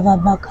we will have her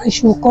back and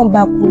she will come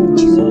back in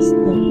Jesus'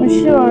 name.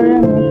 Sure,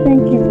 ọ̀rẹ́ mi.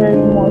 Thank you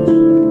very much.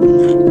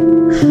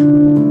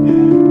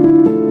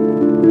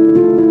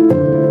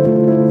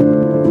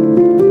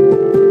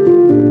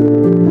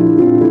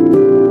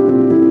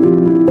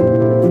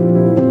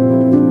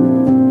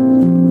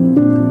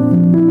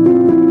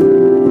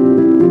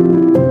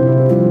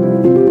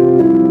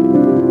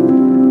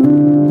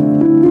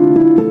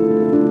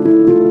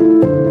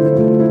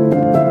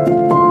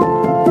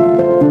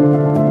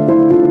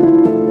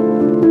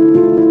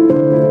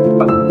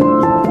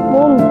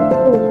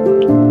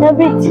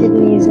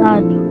 Everything is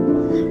hard.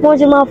 Wọ́n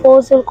ṣe máa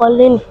fọwọ́ sí nǹkan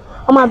lẹ́nu,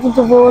 wọ́n máa tún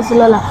fọwọ́ sí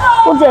lọ́la.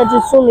 Ó tiẹ̀ ti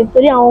sún mi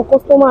torí àwọn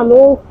customer mi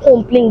wọ́n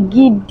complain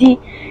gidi.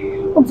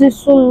 Ó ti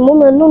sún mi. Mom,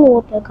 I don't know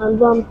what I can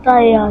do. I'm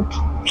tired.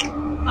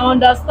 I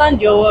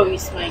understand your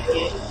worries, my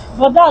dear,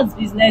 but that's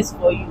business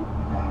for you.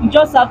 You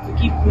just have to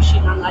keep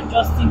pushing and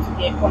adjusting to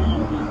the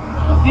economy.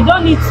 You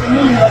don't need to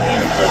ruin your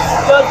business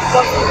just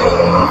because you go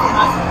to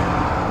business.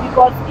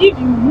 Because if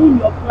you ruin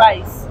your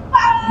price,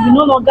 you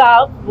no longer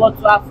have what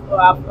to have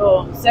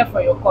sell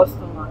for your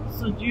customers.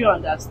 So do you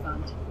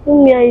understand?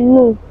 Mommy, I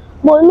know,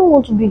 but I don't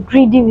want to be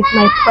greedy with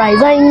my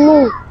price. I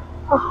know.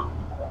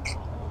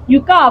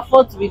 You can't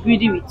afford to be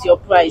greedy with your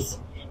price,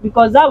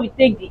 because that will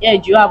take the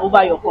edge you have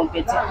over your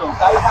competitor.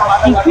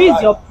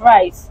 Increase your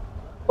price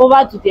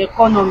over to the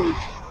economy,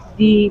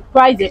 the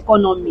price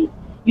economy.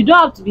 You don't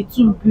have to be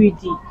too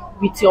greedy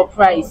with your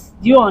price.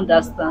 Do you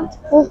understand?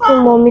 Okay,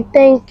 mommy.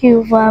 Thank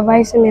you for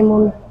advising me,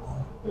 mommy.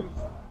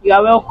 You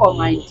are welcome,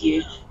 my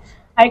dear.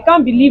 I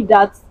can't believe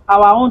that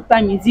our own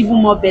time is even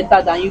more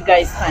better than you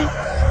guys' time.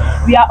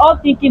 We are all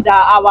thinking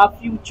that our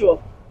future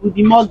will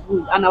be more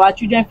good and our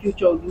children's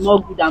future will be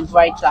more good and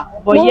brighter.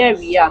 But here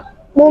we are.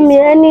 Mommy,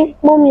 any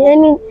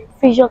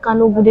future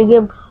cannot be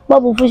again.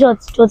 But future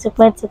just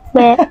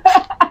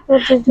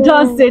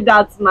Don't say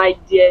that, my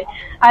dear.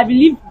 I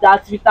believe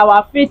that with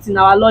our faith in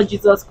our Lord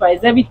Jesus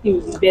Christ,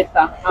 everything will be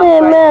better.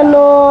 Amen.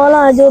 No,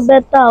 I do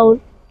better.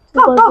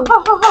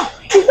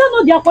 Is that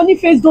not their funny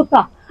face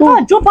daughter?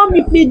 Drop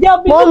me play. They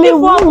have been Mommy,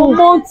 looking for her for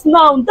months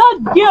now. That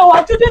girl,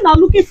 our children are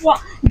looking for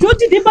her.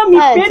 Jody, they me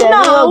play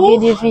now.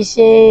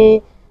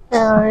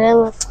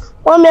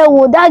 Mommy,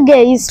 that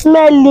girl is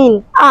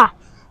smelling.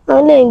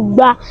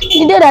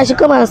 The day that she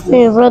come and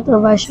stay in front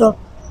of her shop.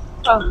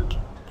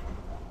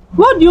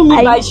 What do you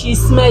mean by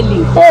she's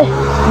smelling?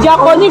 Their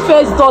funny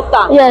face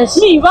daughter. Yes.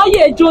 Me, why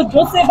you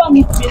Jojo say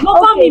me pay?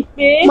 No, me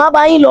pay. Ma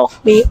ba yin lọ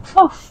pé.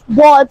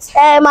 But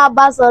ma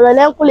bá sọ̀rọ̀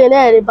lenkule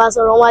na re bá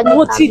sọ̀rọ̀ wájú.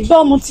 Mo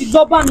ti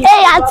gbọ́ bá mi.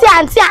 Hey,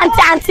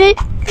 auntie.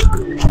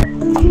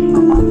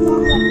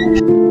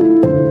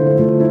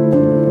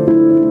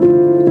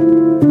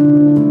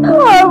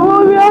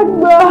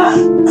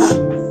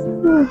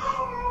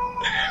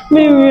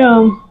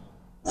 Miriam,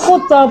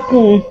 what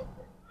happened?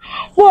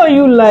 Why are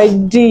you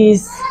like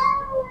this?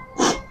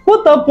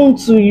 What happened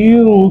to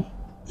you?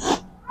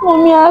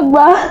 Mommy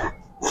Agba,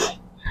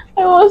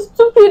 I was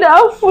stupid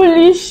and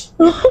foolish.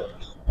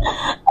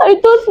 I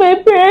thought my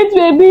parents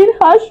were being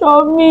harsh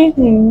on me.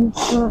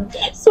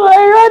 So I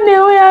ran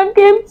away and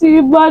came to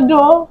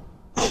Ibadan.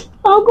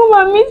 How come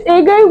I meet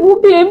a guy who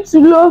claimed to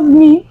love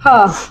me?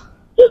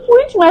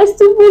 Which my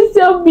stupid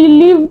self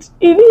believed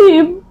in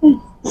him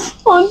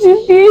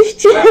until things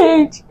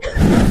changed.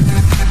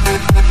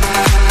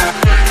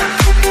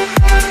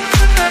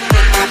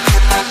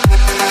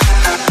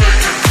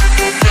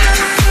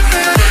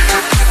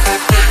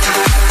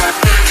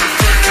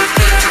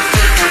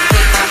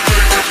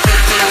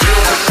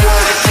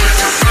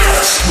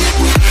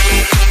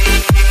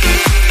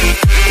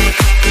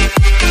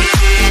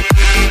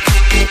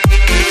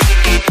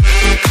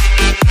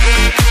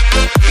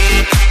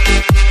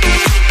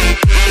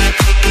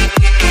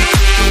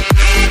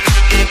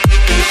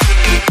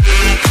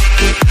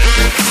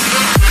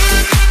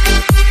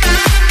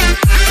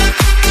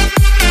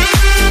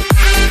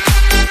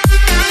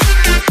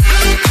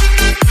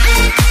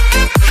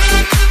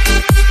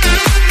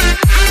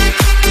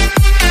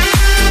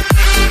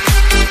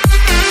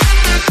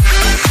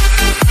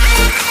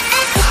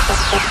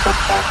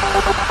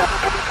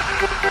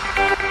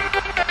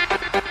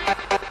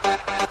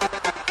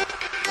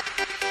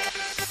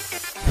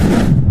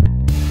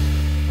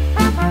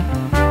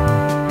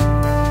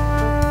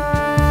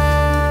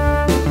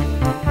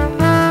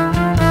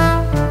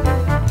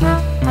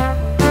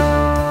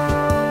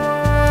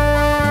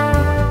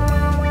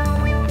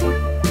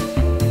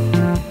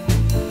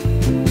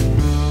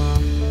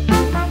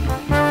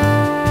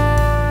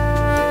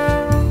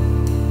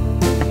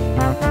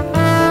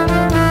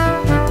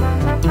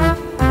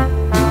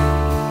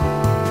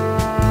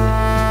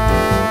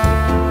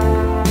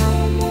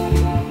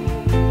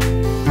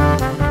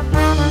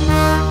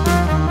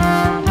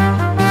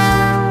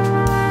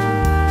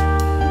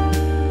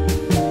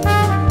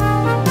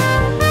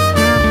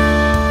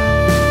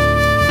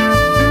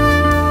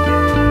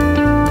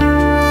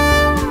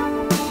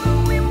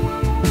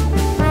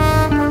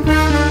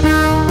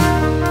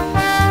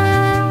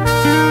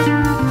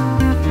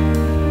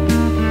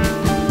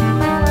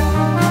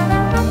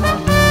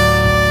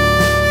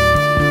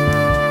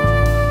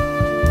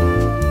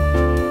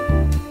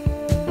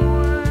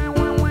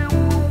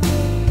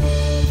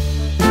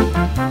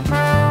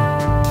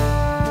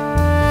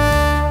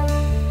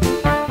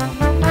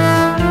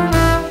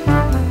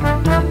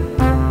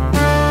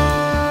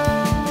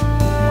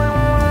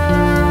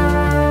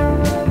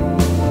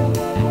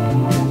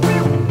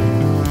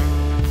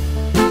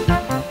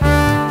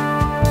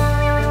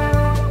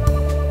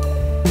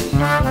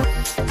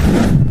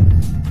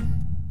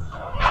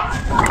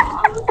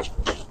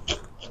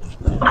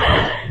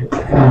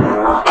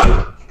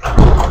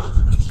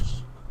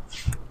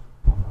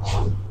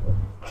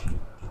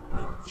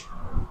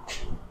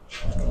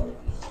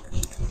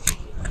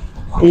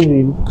 Hey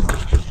baby,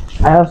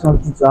 I have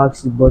something to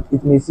ask you, but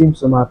it may seem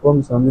so. I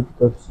promise I'll make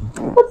it up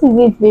to you. What is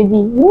it, baby?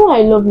 You know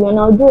I love you and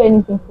I'll do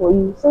anything for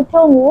you. So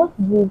tell me, what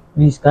is it?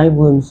 Please, can you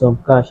borrow me some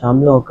cash?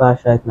 I'm low on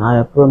cash right now, and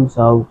I promise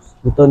I'll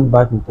return it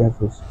back in 10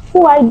 days.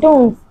 Oh, I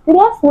don't. The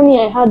last money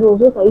I had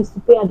was what I used to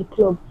pay at the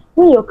club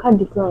when your card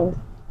declined.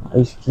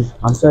 Excuse,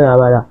 I'm sorry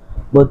about that.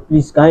 But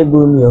please, can you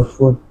borrow me your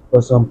phone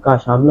for some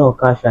cash? I'm low on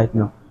cash right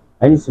now.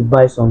 I need to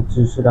buy some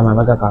too so that my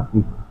mother can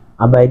pay.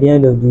 And by the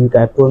end of the week,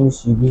 I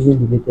promise you, using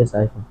the latest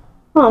iPhone.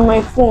 on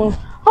my phone.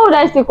 How would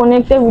I stay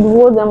connected with the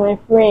world and my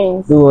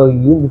friends? Don't worry,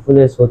 you won't be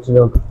foolish for too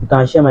long. You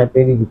can share my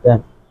pay with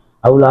time.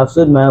 I will have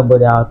sold my own,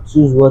 but I'll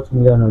choose what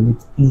million on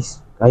it. Please,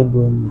 can you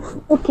borrow me?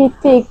 Okay,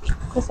 take,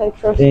 because I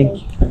trust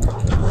Thank you.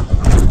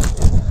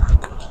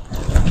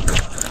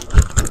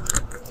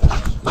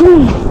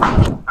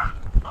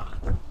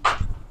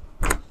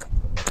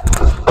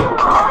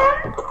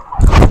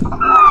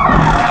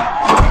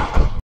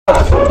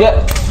 Yeah,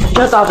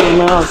 get out of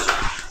my house.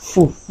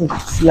 See,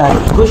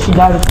 go sit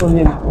down for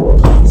me.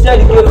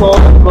 Instead of the cake for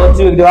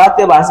you, they have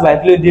to pass by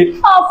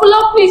clothing.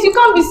 Fuller, please, you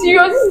can't be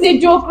serious. This is a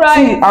joke, right?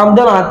 See, I'm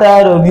done and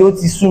tired of you.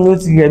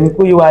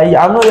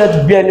 I'm not here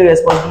to bear any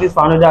responsibility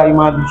for another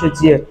human being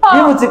here. You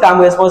don't think I'm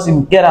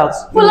responsible? Get out.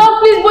 Fuller,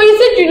 please, but you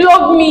said you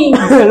love me.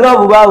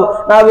 Love,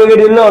 wow. Now we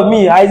already love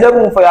me. I just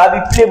want for you. I'll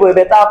be playboy,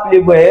 better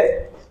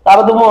playboy. I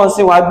don't want to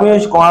say what going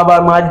to come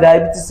about my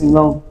diabetes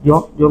long.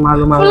 Yo,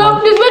 Fuller,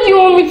 please, where do you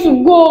want me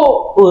to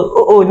go?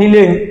 Oh,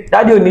 Nilen.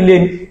 Daddy,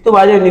 Nilen. To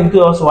buy you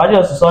to us. Why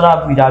just sort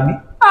of with Abby?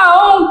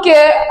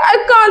 Okay. I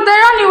can't. I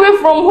ran away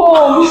from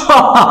home.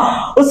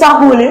 O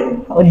Sakole,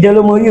 o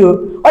Delomo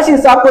you. O she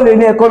Sakole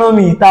in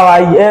economy.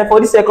 Tawa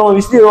for this second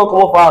we still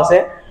come up house.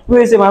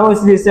 We say my mom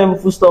still same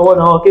food store one.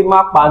 Okay,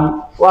 mark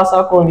pan. What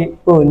Sakole?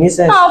 Oh, ni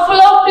sense.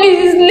 Fuller,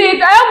 please, it's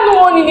late. I have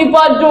no money in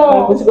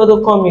Ibadan. What's got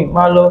to come in?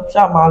 Malo,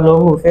 sharp malo.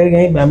 Mo fair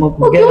game by mo.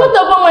 Okay, what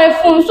about my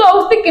phone? So I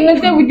was stay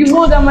connected with the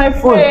world and my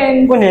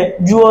friends. Phone,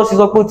 Jewels is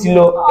up to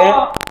lo.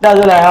 That's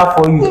all I have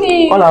for you.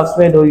 Please. All I've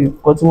spent on you.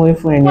 Continue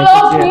for any.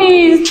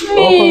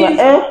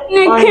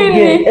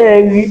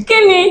 Please,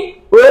 Kenny.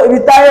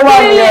 Retire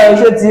one year,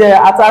 ṣe ti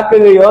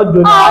atakere your do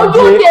na.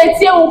 Ojú ti ẹ̀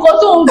tí ẹ̀wọ̀n kan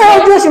tó ń gbé.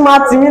 Ojú ṣì máa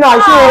tì mí náà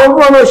ṣé o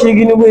gbọ́n ló ṣe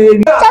igi ní gbé.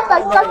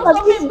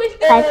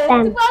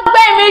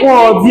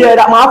 Wọ́n bí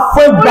ẹ̀dá máa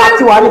fẹ́ gbà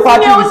tí wà ní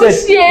fájú ìṣẹ́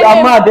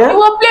ìyàmá dẹ́.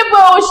 Ìwọ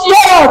playboy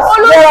òṣìṣẹ́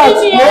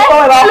olóṣì ni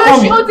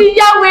olóṣì ó ti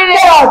yá wèrè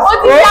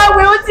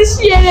ó ti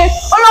ṣí eré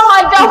ọlọ́mọ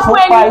ajá fún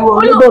ẹni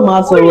olórí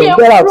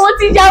ẹ̀kú ó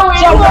ti yá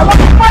wèrè wọ́n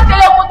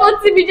tẹ̀lẹ́kùn tó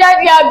ti bí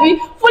jáde àbí.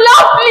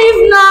 Fuller,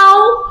 please now.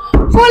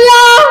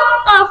 Fuller!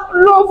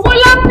 No,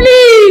 Fuller,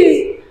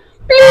 please!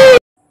 Please!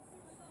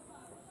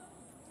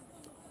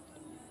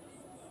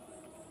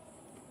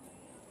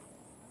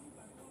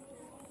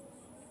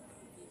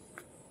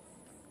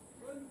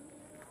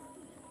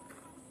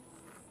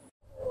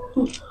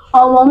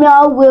 Ọmọ mi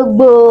á wo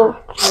gbó.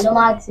 I know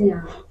Martina.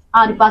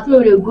 The party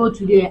we go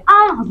today. I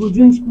go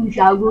drink push, I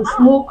go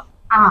smoke.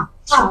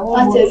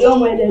 Àtẹ̀lé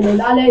ọmọ ẹ̀dẹ̀lẹ̀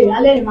lálẹ́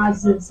yìí máa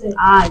ṣe ṣe.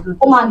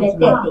 Ó máa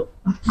tẹ̀tẹ̀.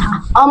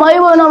 Ọmọ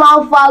Ibo náà máa ń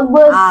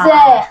fagbó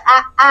sẹ́.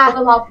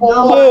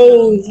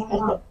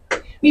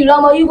 Mi ò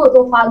lọ́mọ Ibo tó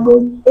fagbó.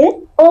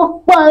 Ó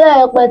pọ̀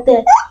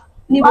lẹ́ẹ̀pẹ̀tẹ̀.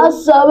 Wọ́n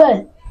sọ bẹ́ẹ̀.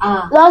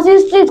 Lọ sí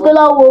street kó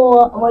lọ wo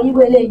wọn. Ọmọ Ibo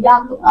eléyìí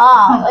yàtọ̀.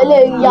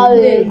 Eléyìí yà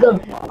rẹ̀ gan.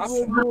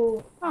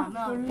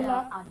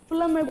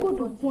 Fuller, my God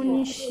will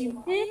punish you.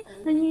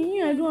 And you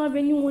knew I don't have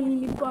anyone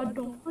in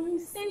Ibadan. And you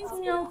sent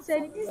me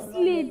outside this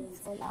late.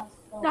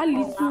 That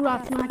little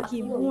rat now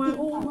came.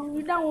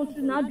 You don't want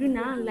to now do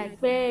now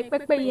like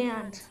Pepe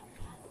and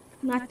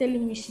not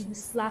telling me she will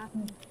slap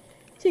me.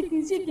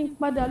 Shaking,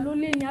 padà ló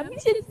lé ní. Àbí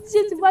ṣé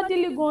ti bá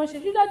délé gan ṣe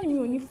ṣé dáàdì mi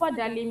ò ní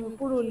fàdà lé mi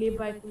kúrò lé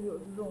báyìí torí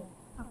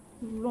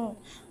Ọlọ́run.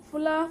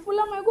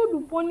 Fuller, my God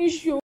will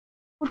punish you.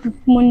 God will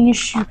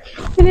punish you.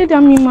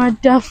 Ẹlẹ́dàá mi máa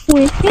dá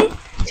fún ẹ.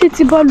 Ṣé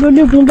ti bá lọ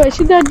léegun báyìí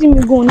ṣé dáàdì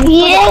mi gan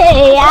ní.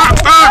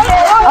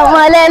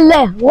 Ọmọ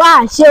lẹ́lẹ̀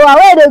wá ṣe wà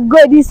where dey go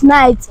this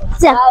night.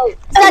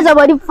 Set your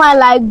body fine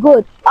like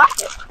gold.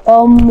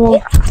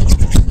 Ọmọ.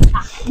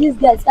 This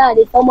girl start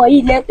dey ọmọ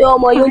yìí lẹ́tọ́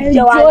ọmọ yóò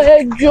jẹ́ wa.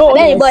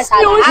 Lẹ́yìn bọ́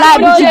ìsàlẹ̀.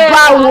 Láàbí ti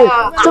bá wò.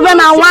 Tó fẹ́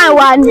máa wá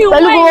ìwà ni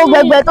pẹ̀lú gbogbo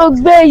gbẹgbẹ tó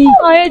gbé yìí.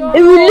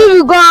 Ìwú líbi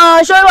gan-an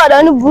ṣó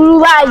ìwọ̀dọ̀ ní burú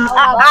báyìí.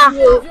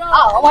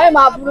 Ọmọ yẹn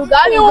máa burú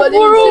gáàní ìgbòdì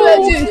ní sílẹ̀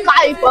tí ń ká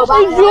ìfọ̀ bá.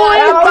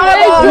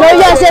 Mo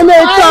yẹ ṣe mi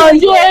tán.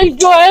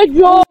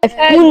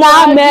 Una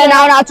man,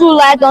 una too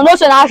light. No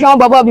say na action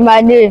bobo be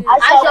my name.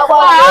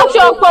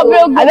 Action pọ̀ bí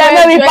ogun. I beg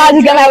make we pass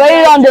the game. I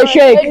really don dey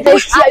shake.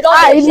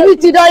 If you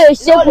ti don dey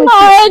shake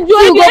with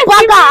you go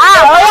pack am.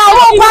 Oya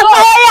wo pack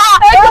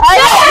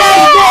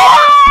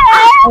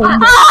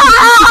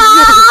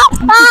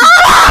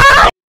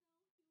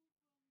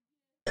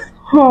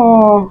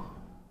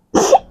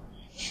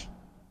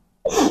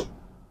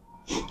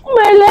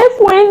My life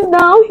went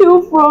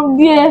downhill from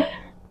there.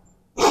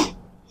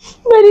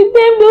 By the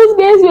time those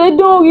guys were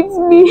done with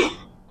me,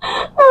 I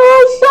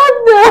was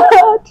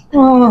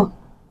shattered.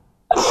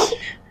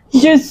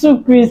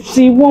 Jesus Christ,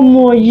 one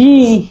more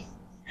year.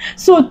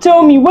 So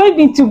tell me, why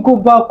didn't you go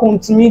back home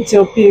to meet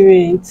your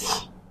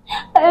parents?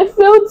 I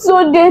felt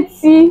so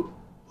dirty,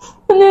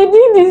 and I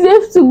didn't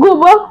deserve to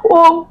go back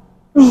home.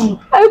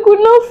 I could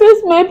not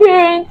face my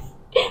parents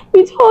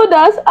with all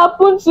that has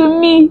happened to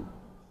me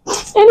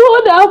and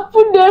all that I've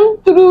put them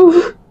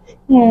through.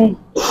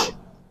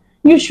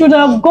 You should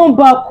have gone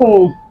back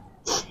home.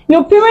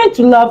 Your parents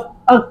will have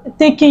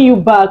taken you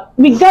back,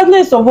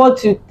 regardless of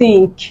what you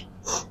think.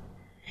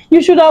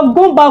 You should have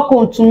gone back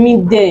home to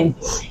meet them.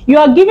 You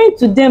are given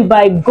to them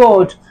by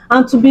God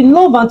and to be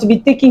loved and to be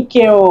taken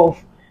care of.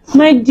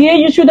 My dear,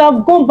 you should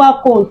have gone back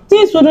home.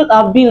 Things wouldn't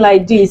have been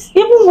like this.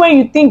 Even when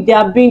you think they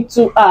are being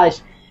too harsh,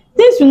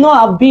 things would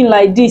not have been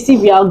like this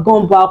if you had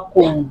gone back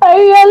home. I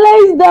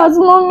realized that,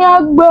 Mommy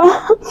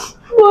Agba,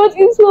 but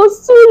it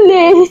was too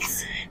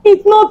late.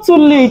 It's not too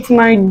late,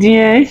 my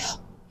dear.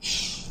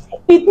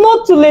 It's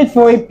not too late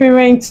for a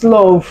parent's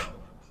love.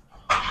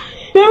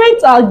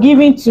 Parents are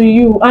giving to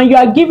you and you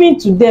are giving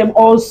to them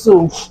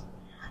also.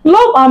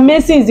 Love and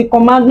mercy is the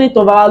commandment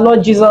of our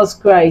Lord Jesus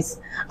Christ.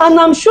 And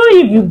I'm sure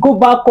if you go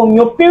back home,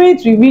 your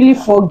parents will really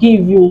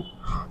forgive you.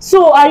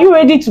 So are you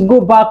ready to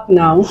go back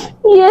now?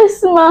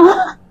 Yes,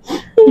 ma.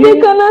 If they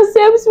can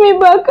accept me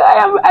back,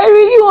 I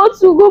really want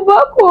to go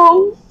back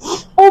home.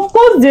 Of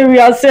course they will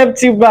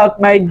accept you back,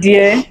 my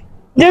dear.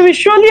 They will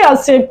surely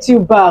accept you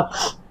back.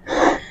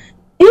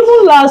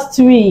 Even last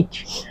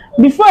week,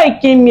 before I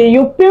came here,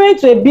 your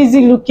parents were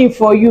busy looking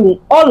for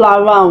you all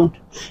around.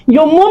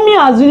 Your mommy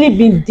has really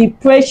been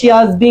depressed. She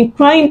has been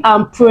crying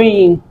and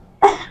praying.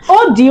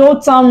 All the whole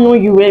town know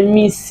you were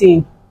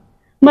missing.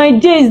 My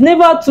dear, it's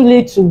never too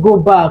late to go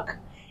back.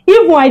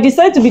 Even I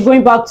decided to be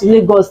going back to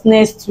Lagos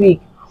next week,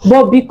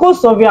 but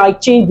because of you, I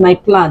changed my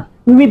plan.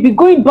 We will be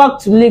going back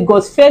to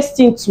Lagos first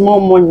thing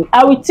tomorrow morning.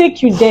 I will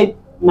take you there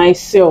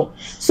myself,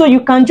 so you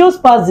can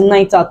just pass the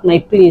night at my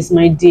place,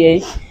 my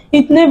dear.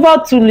 It's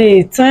never too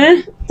late,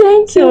 eh?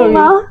 Thank you,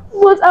 ma.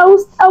 But I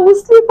will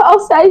sleep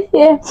outside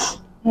here.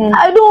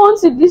 I don't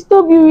want to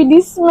disturb you with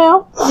this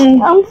smell.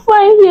 I'm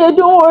fine here,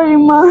 don't worry,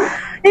 ma.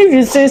 If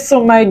you say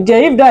so, my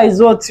dear, if that is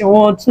what you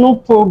want, no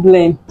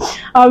problem.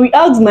 I will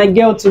ask my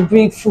girl to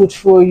bring food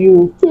for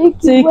you.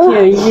 Take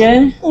care,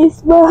 yeah?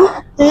 Yes,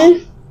 ma.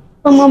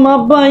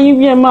 Mama, bye. If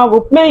you're ma, we're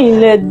playing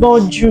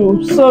let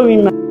you. Sorry,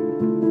 ma.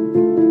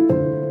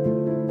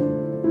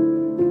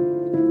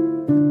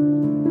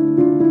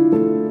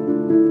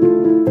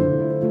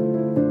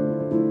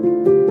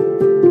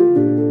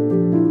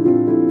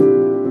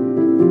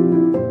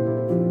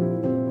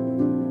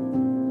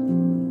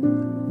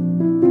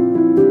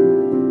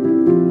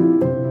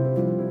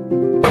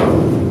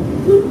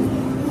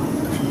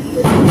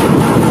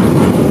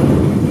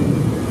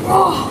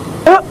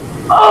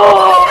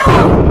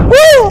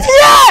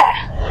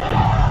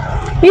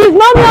 He's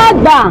not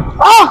that.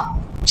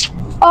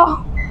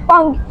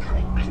 Thank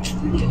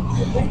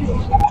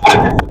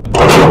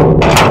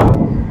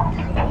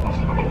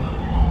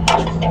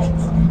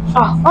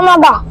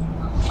Mama,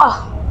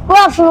 good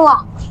afternoon.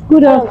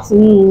 Good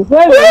afternoon.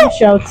 Why were you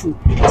shouting?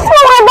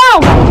 Madam,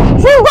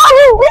 she's not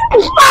in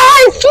this.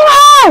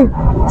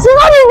 She's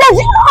not in this.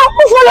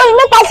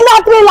 Make her see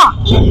that trailer.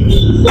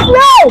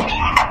 No.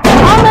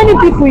 How many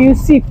people you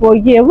see for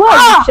here? Why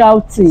are you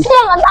shouting?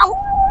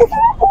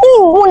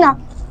 Madam.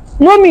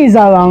 Mommy is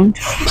around.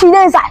 She's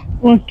inside.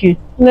 Okay,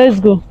 let's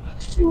go.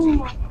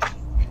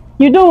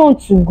 You don't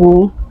want to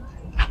go?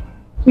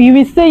 We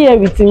will stay here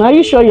with him. Are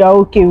you sure you are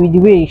okay with the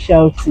way he's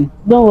shouting?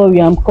 Don't worry,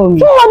 I'm coming.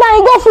 Madam,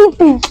 you go fit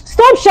me.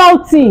 Stop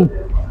shouting.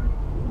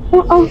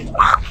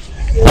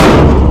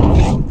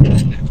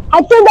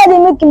 I told that they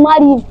make him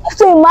marry him.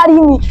 After he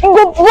marry me, he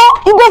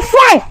go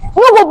fine. He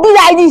no go be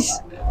like this.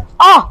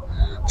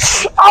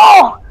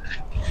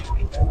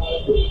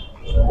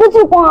 What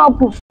you gonna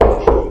happen?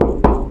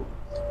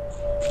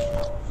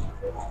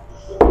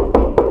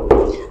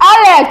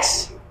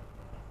 Alex!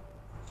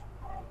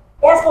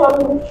 Yes,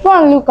 mommy. Go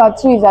and look at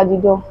who is at the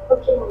door.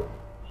 Okay, mommy.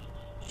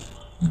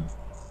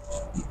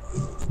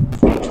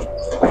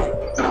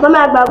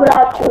 Mama, good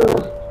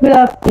afternoon. Good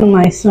afternoon,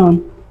 my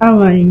son. How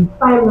are you?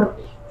 Fine, ma'am.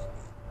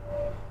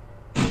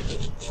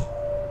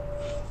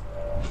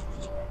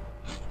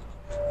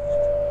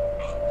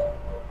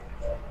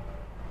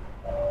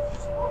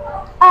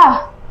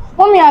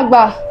 Mommy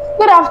Agba.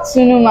 Good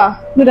afternoon, ma.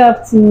 Good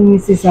afternoon,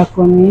 Mrs.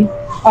 Akoni.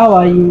 How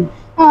are you?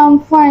 I'm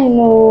fine,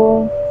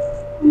 oh.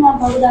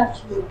 Mama, good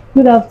afternoon.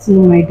 Good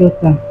afternoon, my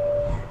daughter.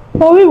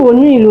 Orí wo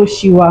ní ìlò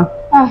ṣì wà?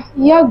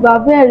 Ìyá Agba,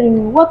 bury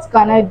me. What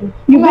can I do?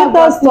 You Mama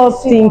better Agba, stop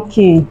please sit down.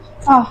 thinking.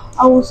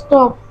 I will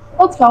stop.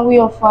 What can we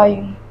offer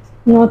you?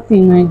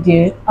 Nothing, my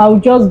dear. I will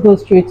just go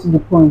straight to the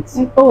point.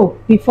 Oh,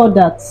 before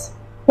that,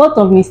 what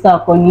of Mr.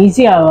 Akoni? Is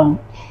he around?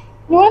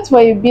 He went for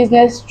a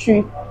business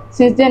trip.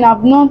 Since then,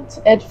 I've not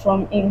heard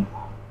from him.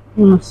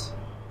 Yes.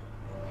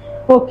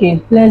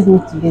 Okay, let's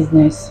move to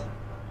business.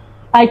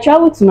 I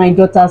traveled to my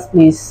daughter's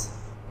place,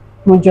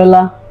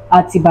 Mojola,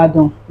 at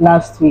Ibadan,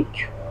 last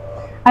week.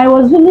 I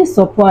was really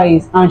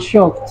surprised and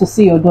shocked to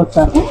see your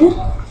daughter.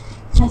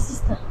 My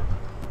sister.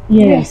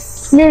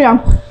 Yes. Miriam,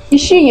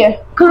 is she here?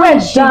 Calm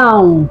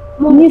down.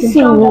 Calm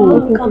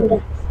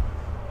down.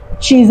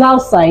 She's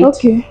outside,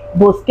 Okay.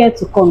 but scared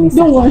to come inside.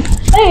 Don't worry.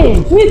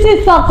 Hey,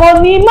 Mrs.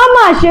 Akoni,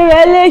 Mama ṣe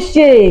rẹ̀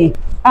léṣe.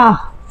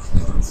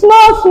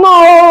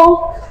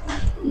 Small.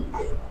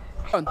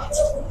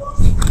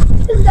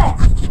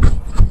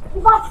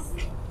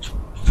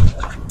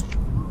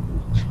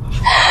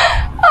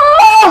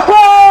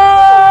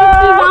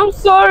 Please, I'm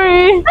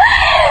sorry.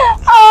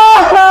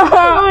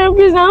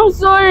 Please, I'm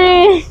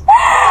sorry.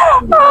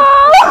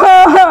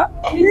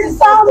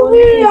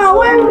 Miriam,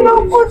 when you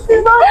put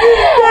it on this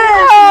day.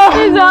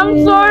 Please, I'm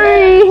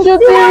sorry.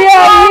 Ṣùtì rí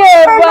ayé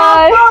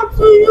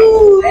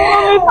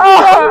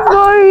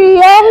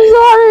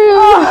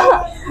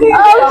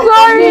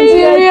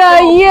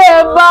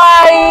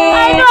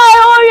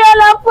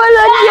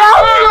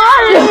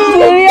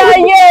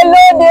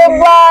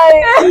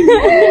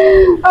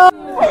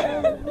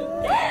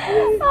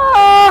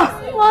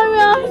Mommy,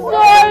 I'm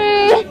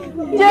sorry.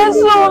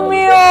 Jésù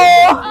mi o.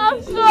 I'm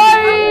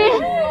sorry.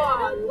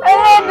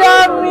 Ẹlẹ́dàá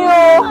mi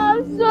o.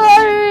 I'm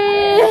sorry.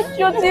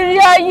 Ṣó ti rí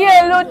ayé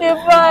ẹ lóde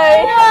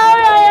báyìí?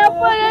 I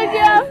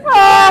apologize.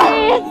 I'm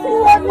sorry.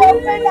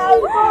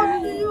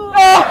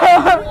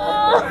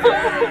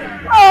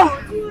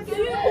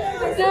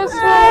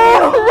 Jésù.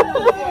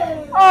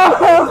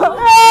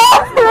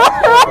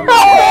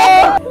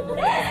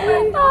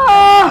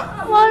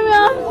 Mommy,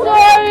 I'm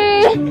sorry.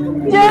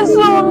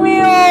 Jésù mi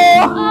o.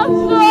 I'm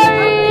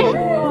sorry.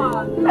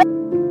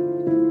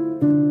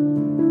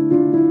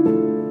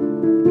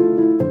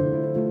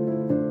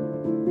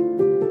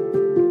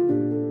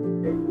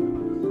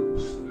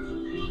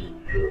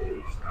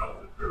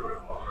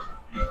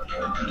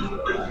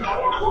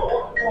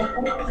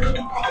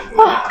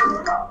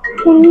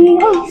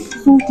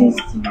 So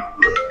tasty.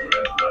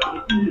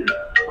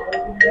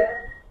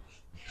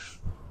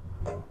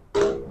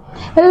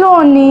 Hello,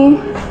 honey.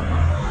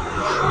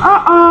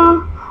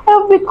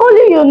 I've been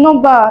calling your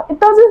number. It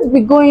doesn't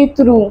be going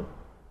through.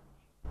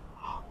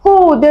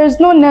 Oh, there's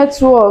no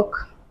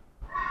network.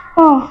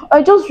 Oh,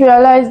 I just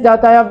realized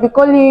that I have been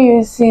calling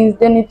you since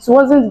then. It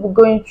wasn't be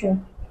going through.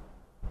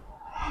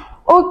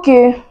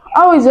 Okay,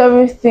 how is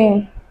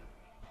everything?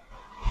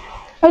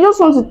 I just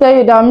want to tell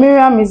you that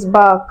Miriam is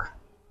back.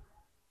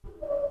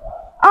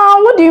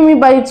 What do you mean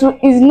by it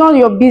is not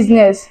your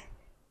business?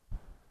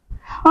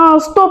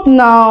 Stop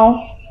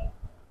now.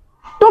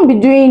 Don't be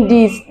doing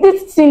this.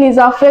 This thing is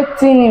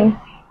affecting him.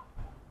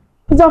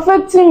 It's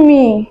affecting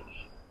me.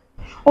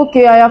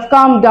 Okay, I have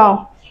calmed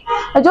down.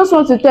 I just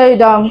want to tell you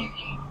that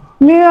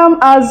Miriam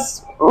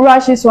has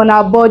rashes on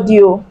her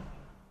body.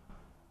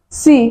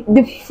 See,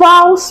 the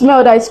foul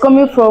smell that is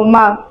coming from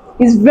her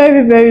is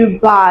very, very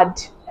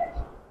bad.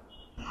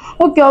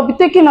 Okay, I'll be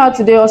taking her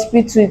to the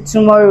hospital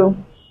tomorrow.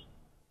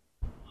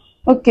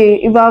 Okay,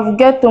 if I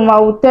get home, I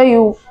will tell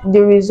you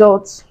the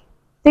results.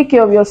 Take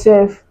care of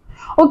yourself.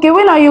 Okay,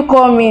 when are you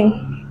coming?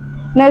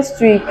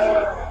 Next week.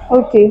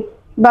 Okay,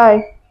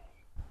 bye.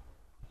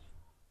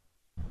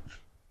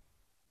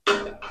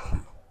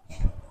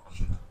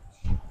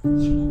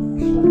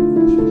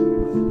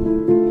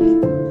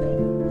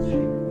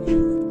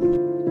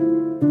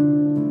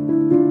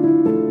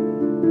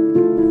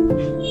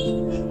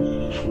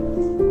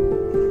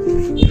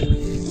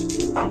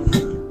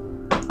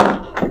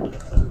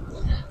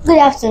 Good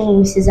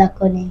afternoon, Mrs.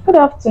 Akoni. Good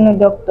afternoon,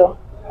 doctor.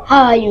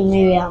 How are you,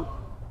 Miriam?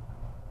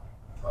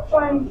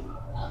 Fine.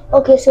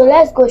 Okay, so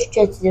let's go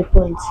straight to the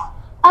point.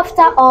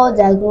 After all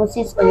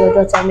diagnosis of your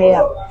daughter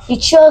Miriam,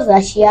 it shows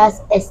that she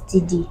has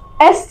STD.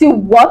 ST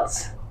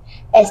what?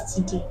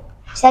 STD,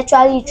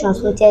 sexually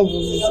transmitted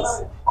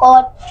diseases,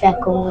 called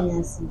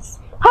trichomoniasis.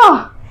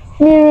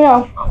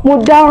 Miriam, mo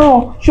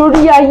dáràn,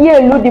 sórí ayé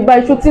ẹ lóde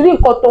báyìí, ṣó ti rí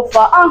nǹkan tó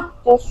fà á.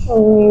 Jésù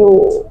mi o.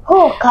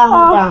 Oh, calm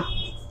down.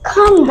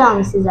 Calm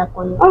down, Mrs.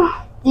 Akoni.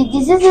 The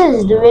disease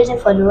is the reason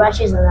for the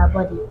rashes on her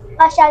body,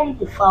 partially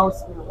the foul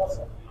smells.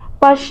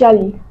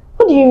 Partially?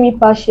 What do you mean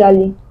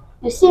partially?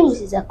 You see,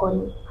 Mrs.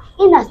 Akoni,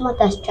 in as much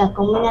as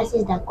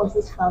trichomoniasis that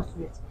causes foul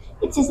smells,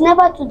 it is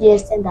never to the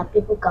extent that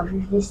people can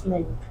vividly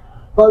smell it.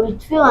 But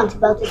with few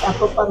antibiotics and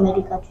proper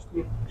medical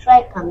treatment,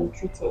 try can be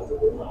treated.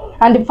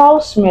 And the foul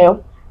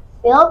smell?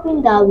 We're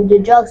hoping that with the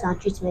drugs and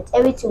treatment,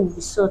 everything will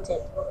be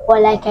sorted.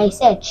 But like I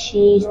said,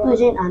 she is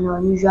losing an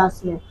unusual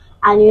smell.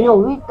 And you know,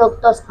 we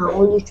doctors can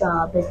only try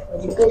our best,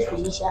 but the great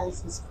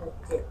physicians is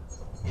correct.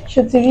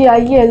 Ṣó ti rí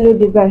ayé ẹ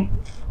lóde báyìí?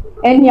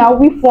 Ẹni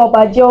àwí fún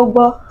ọba jẹ́ ó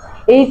gbọ́,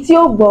 èyí tí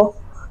ó gbọ́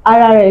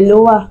ara rẹ̀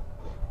ló wà.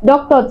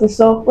 Dókítà ti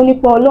sọ, ó ní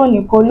pé Ọlọ́run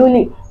nìkan ló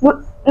lè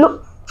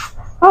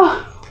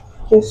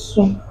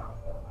Jésù.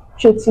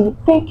 Ṣó ti,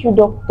 thank you,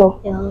 doctor.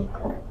 Yeah.